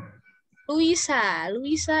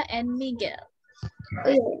 Luisa and Miguel. Oh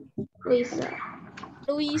yeah, Luisa.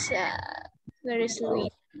 Luisa. Where is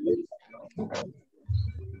Luisa?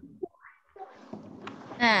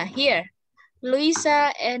 Ah, here.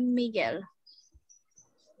 Luisa and Miguel.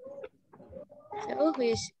 So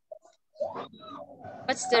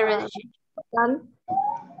what's the relationship? Son.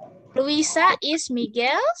 Luisa is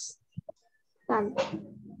Miguel's Son.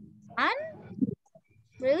 son?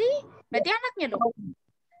 Really? Berarti anaknya dong?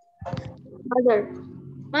 Mother.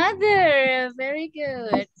 Mother, very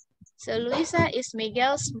good. So Luisa is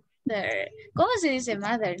Miguel's mother. ¿Cómo se dice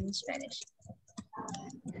mother in Spanish?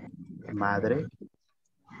 Madre.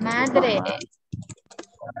 Madre.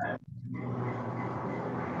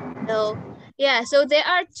 So yeah, so there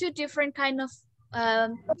are two different kind of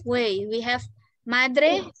way. We have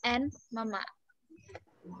madre and mama.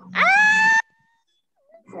 Ah!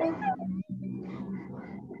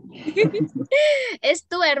 ¿Es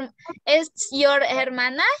your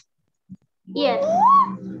hermana? Yes.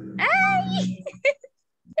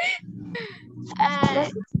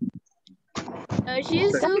 Ay. Oh,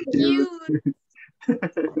 she's so cute.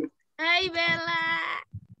 Hi, Bella.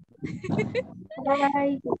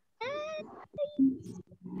 Hi.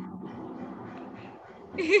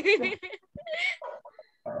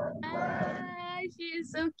 She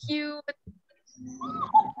is so cute.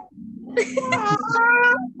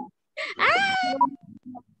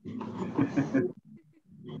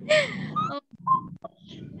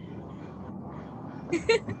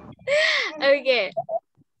 Okay.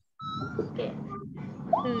 Okay.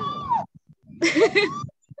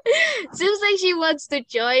 she wants to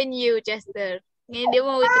join you, Chester. Ngayon dia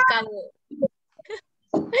mau ikut kamu.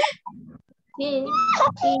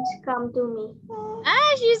 She's come to me.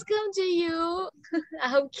 Ah, she's come to you.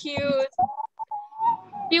 How cute.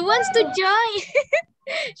 She wants to join.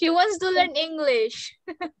 She wants to learn English.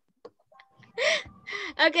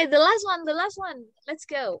 Okay, the last one. Let's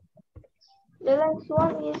go. The last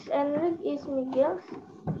one is Enrique is Miguel's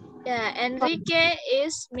Yeah, Enrique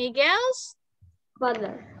is Miguel's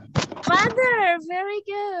father. father. Very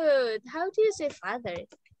good. How do you say father?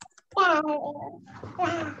 How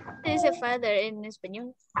do you say father in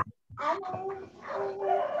Espanol?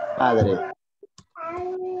 Padre.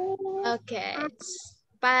 Okay,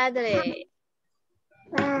 padre.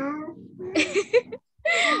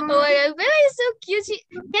 Oh my God, Bella is so cute.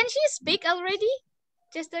 Can she speak already?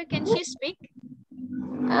 Chester, can she speak?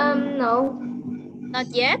 No. Not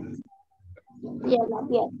yet? Yeah, not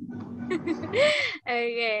yet.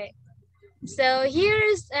 Okay. So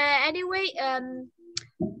here's anyway,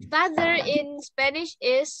 father in Spanish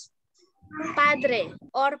is padre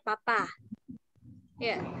or papa.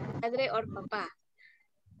 Yeah, padre or papa.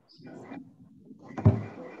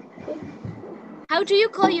 How do you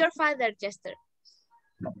call your father, Chester?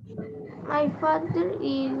 My father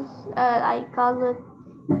is, I call it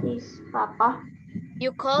his papa.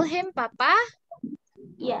 You call him papa?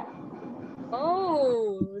 Yeah.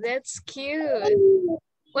 Oh, that's cute.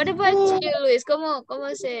 What about you, Luis? How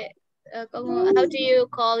do you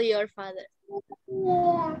call your father?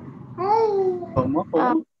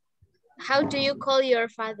 ¿Cómo? How do you call your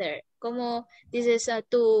father? Como dices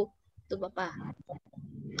tu papá?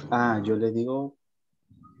 Yo le digo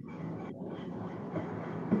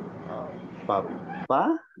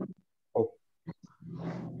papá.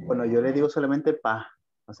 Bueno, yo le digo solamente pa.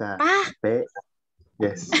 O sea, Pa. P.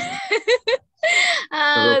 Yes.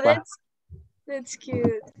 Oh, that's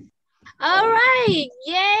cute. All right,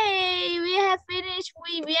 yay! We have finished.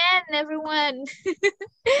 Muy bien, everyone.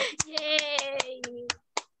 Yay!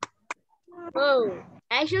 Oh,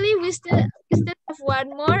 actually, we still have one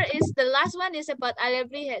more. The last one is about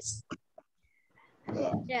alebrijes.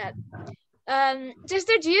 Yeah.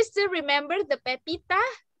 Chester, do you still remember the Pepita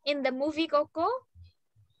in the movie Coco?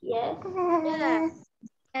 Yes. Yeah.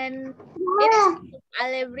 And it is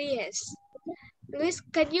alebrijes. Luis,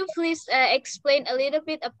 can you please explain a little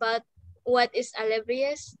bit about what is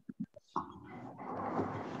alebrijes?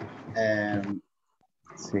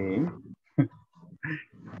 Sí.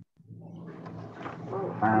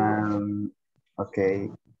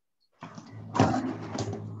 Okay.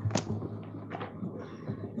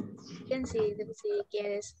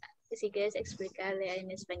 Si quieres explicarle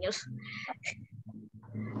en español.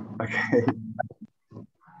 Okay.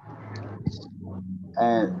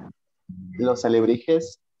 Los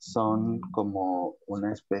alebrijes son como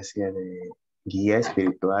una especie de guía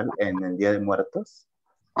espiritual en el Día de Muertos.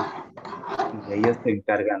 Y ellos se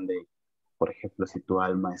encargan de, por ejemplo, si tu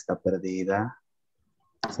alma está perdida,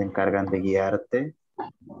 se encargan de guiarte,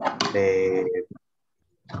 de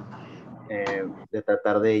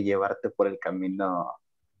tratar de llevarte por el camino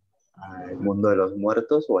al mundo de los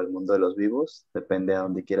muertos o al mundo de los vivos, depende a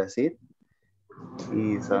dónde quieras ir.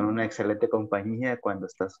 Y son una excelente compañía cuando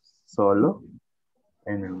estás solo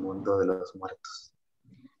en el mundo de los muertos.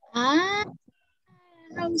 Ah,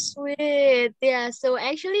 how sweet. Yeah, so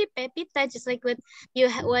actually Pepita, just like what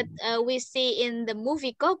we see in the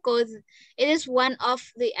movie Coco, it is one of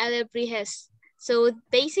the alebrijes. So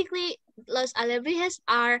basically, los alebrijes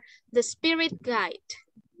are the spirit guide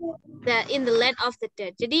in the land of the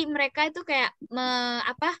dead. Jadi mereka itu kayak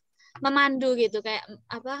memandu gitu, kayak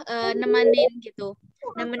nemenin gitu,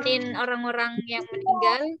 nemenin orang-orang yang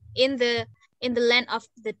meninggal in the land of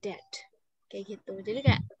the dead, kayak gitu. Jadi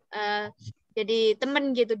kayak jadi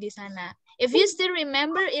temen gitu di sana. If you still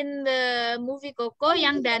remember in the movie Coco,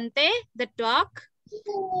 yang Dante, the dog,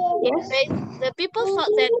 Yes. The people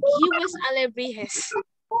thought that he was alebrijes.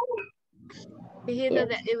 He thought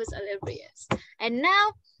that it was alebrijes. And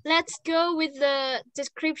now let's go with the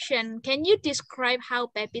description. Can you describe how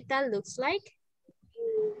Pepita looks like?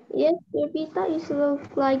 Yes, Pepita looks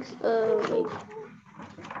like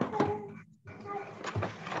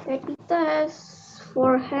Pepita has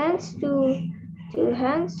 4 hands, 2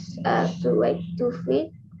 hands, 2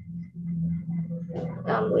 feet.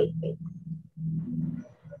 Wait.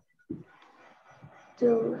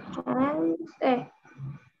 2 hands.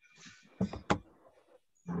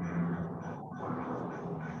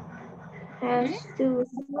 Has 2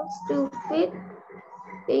 hands, 2 feet,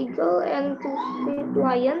 eagle, and 2 feet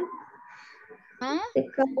lion. Huh? The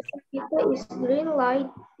color of Pepita is green, light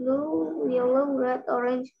blue, yellow, red,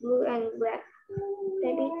 orange, blue, and black.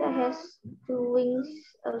 Pepita has two wings.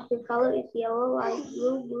 The color is yellow, white,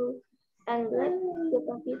 blue, blue, and black. The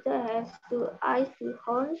Pepita has two eyes, two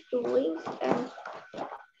horns, two wings, and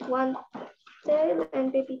one tail.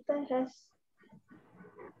 And Pepita has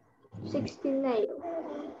 16 nails.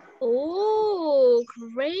 Oh,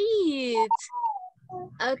 great.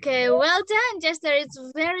 Okay, well done, Jester. It's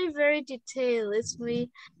very, very detailed. It's really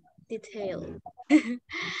detailed.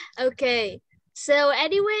 Okay, so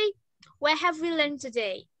anyway, what have we learned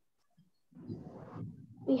today?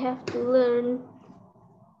 We have to learn.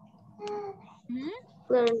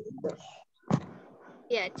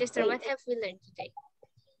 Yeah, Jester, what have we learned today?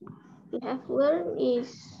 We have learned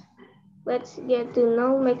is let's get to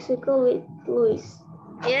know Mexico with Luis.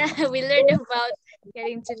 Yeah, we learned about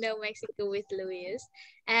getting to know Mexico with Luis.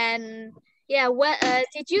 And yeah, what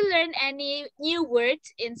did you learn any new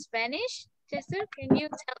words in Spanish? Chester, can you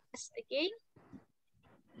tell us again?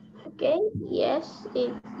 Okay, yes,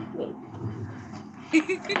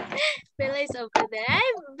 Bella is over there.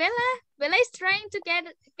 Hi, Bella is trying to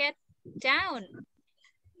get down.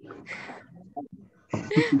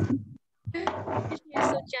 You're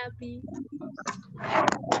so chubby.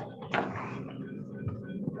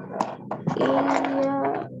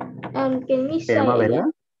 Can we say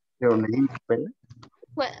Bella? Your name is Bella?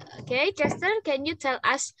 Well, okay, Chester, can you tell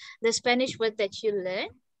us the Spanish word that you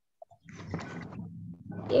learned?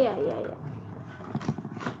 Yeah.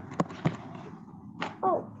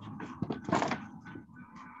 Oh.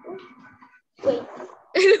 Wait.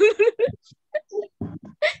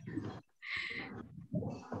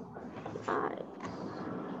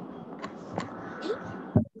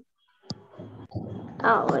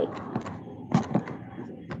 Oh, wait.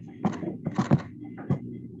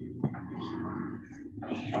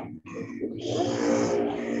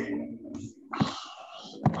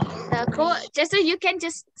 Cool. Chester, you can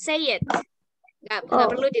just say it. Nggak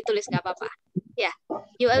perlu ditulis, nggak apa-apa. Yeah,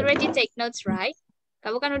 you already take notes, right?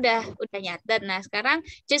 Kamu kan udah nyatet. Nah, sekarang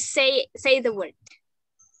just say the word.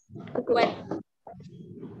 Okay.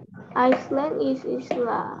 Iceland is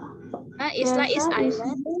Isla. Isla is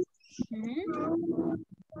island.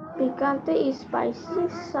 Picante is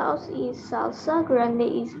spicy. Sauce is salsa.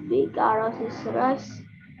 Grande is big. Arroz is rice.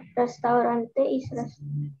 Restaurante is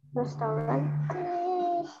restaurant.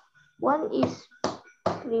 One is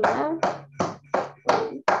primer.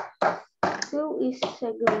 Two is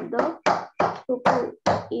segundo. Two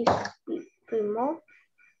is primo.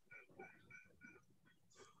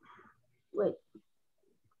 Wait.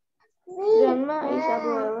 Grandma is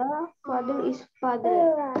abuela. Father is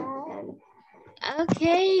padre.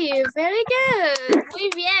 Okay, very good. Muy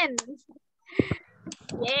bien.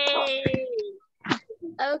 Yay.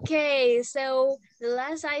 Okay, so the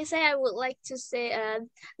last I would like to say,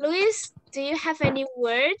 Luis, do you have any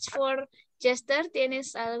words for Chester?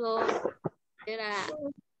 ¿Tienes algo para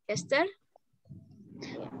Chester?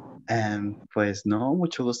 Pues no,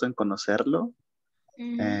 mucho gusto en conocerlo.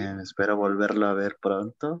 Espero volverlo a ver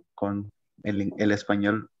pronto con el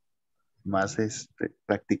español más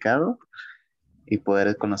practicado y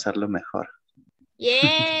poder conocerlo mejor.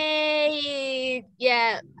 Yay!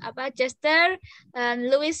 Yeah, about Chester,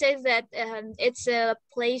 Louis says that it's a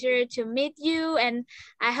pleasure to meet you, and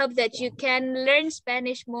I hope that you can learn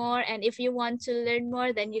Spanish more. And if you want to learn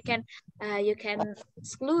more, then you can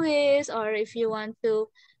ask Louis, or if you want to,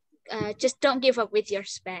 just don't give up with your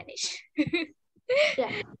Spanish.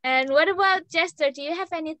 Yeah. And what about Chester? Do you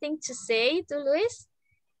have anything to say to Louis?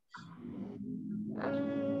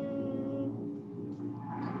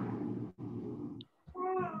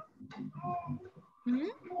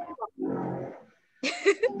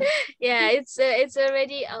 Yeah, it's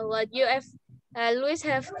already a lot. You have Luis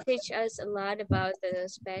have teach us a lot about the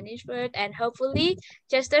Spanish word, and hopefully,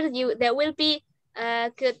 Chester, there will be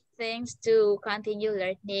good things to continue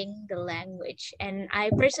learning the language. And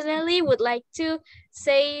I personally would like to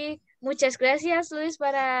say muchas gracias, Luis,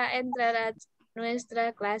 para entrar a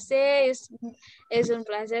nuestra clase. Es un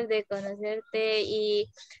placer de conocerte y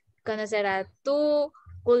conocer a tu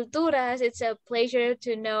culturas. It's a pleasure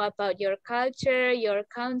to know about your culture, your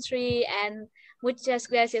country, and muchas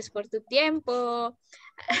gracias por tu tiempo.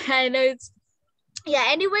 I know it's, yeah,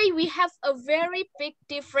 anyway, we have a very big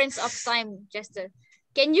difference of time, Chester.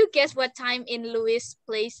 Can you guess what time in Louis'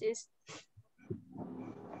 place is?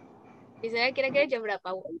 Bisa kira-kira jam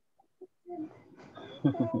berapa?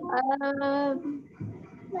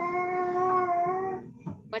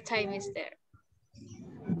 What time is there?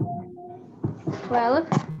 12.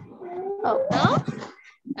 Oh. No?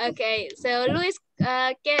 Okay, so Luis,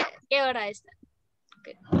 ¿qué hora está?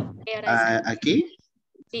 ¿Qué hora está? ¿Aquí?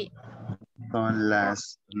 Sí. Son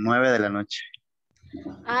las 9 de la noche.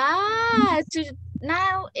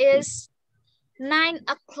 Now is 9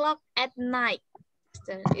 o'clock at night.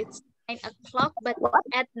 So it's 9 o'clock, but What?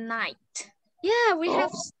 at night. Yeah, we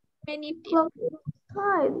have so many people.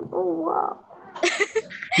 Right. Oh, wow.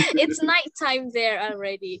 It's nighttime there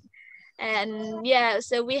already. And yeah,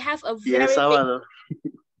 so we have a Y es very big, sábado.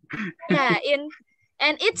 yeah,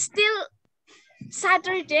 and it's still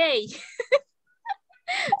Saturday.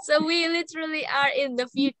 So we literally are in the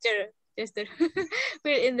future, Chester.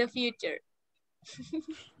 We're in the future.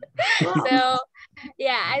 Wow. So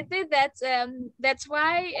yeah, I think that's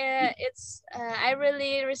why I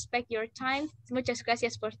really respect your time. Muchas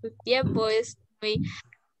gracias por tu tiempo.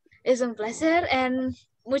 Es un placer and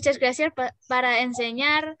muchas gracias para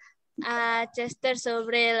enseñar a Chester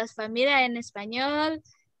sobre las familias en español.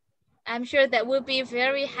 I'm sure that we'll be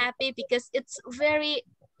very happy because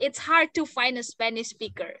it's hard to find a Spanish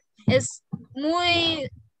speaker. Es muy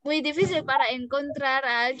difícil para encontrar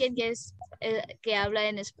a alguien que habla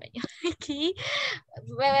en español aquí.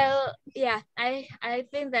 Well, yeah, I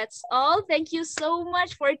think that's all. Thank you so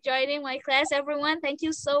much for joining my class, everyone. Thank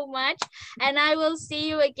you so much. And I will see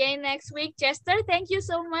you again next week. Chester, thank you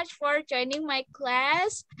so much for joining my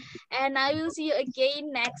class. And I will see you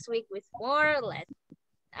again next week with more lessons.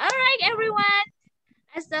 All right, everyone.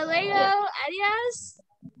 Hasta luego. Adios.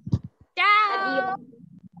 Ciao.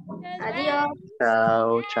 Adios. Adios.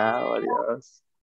 Chao, chao, adiós.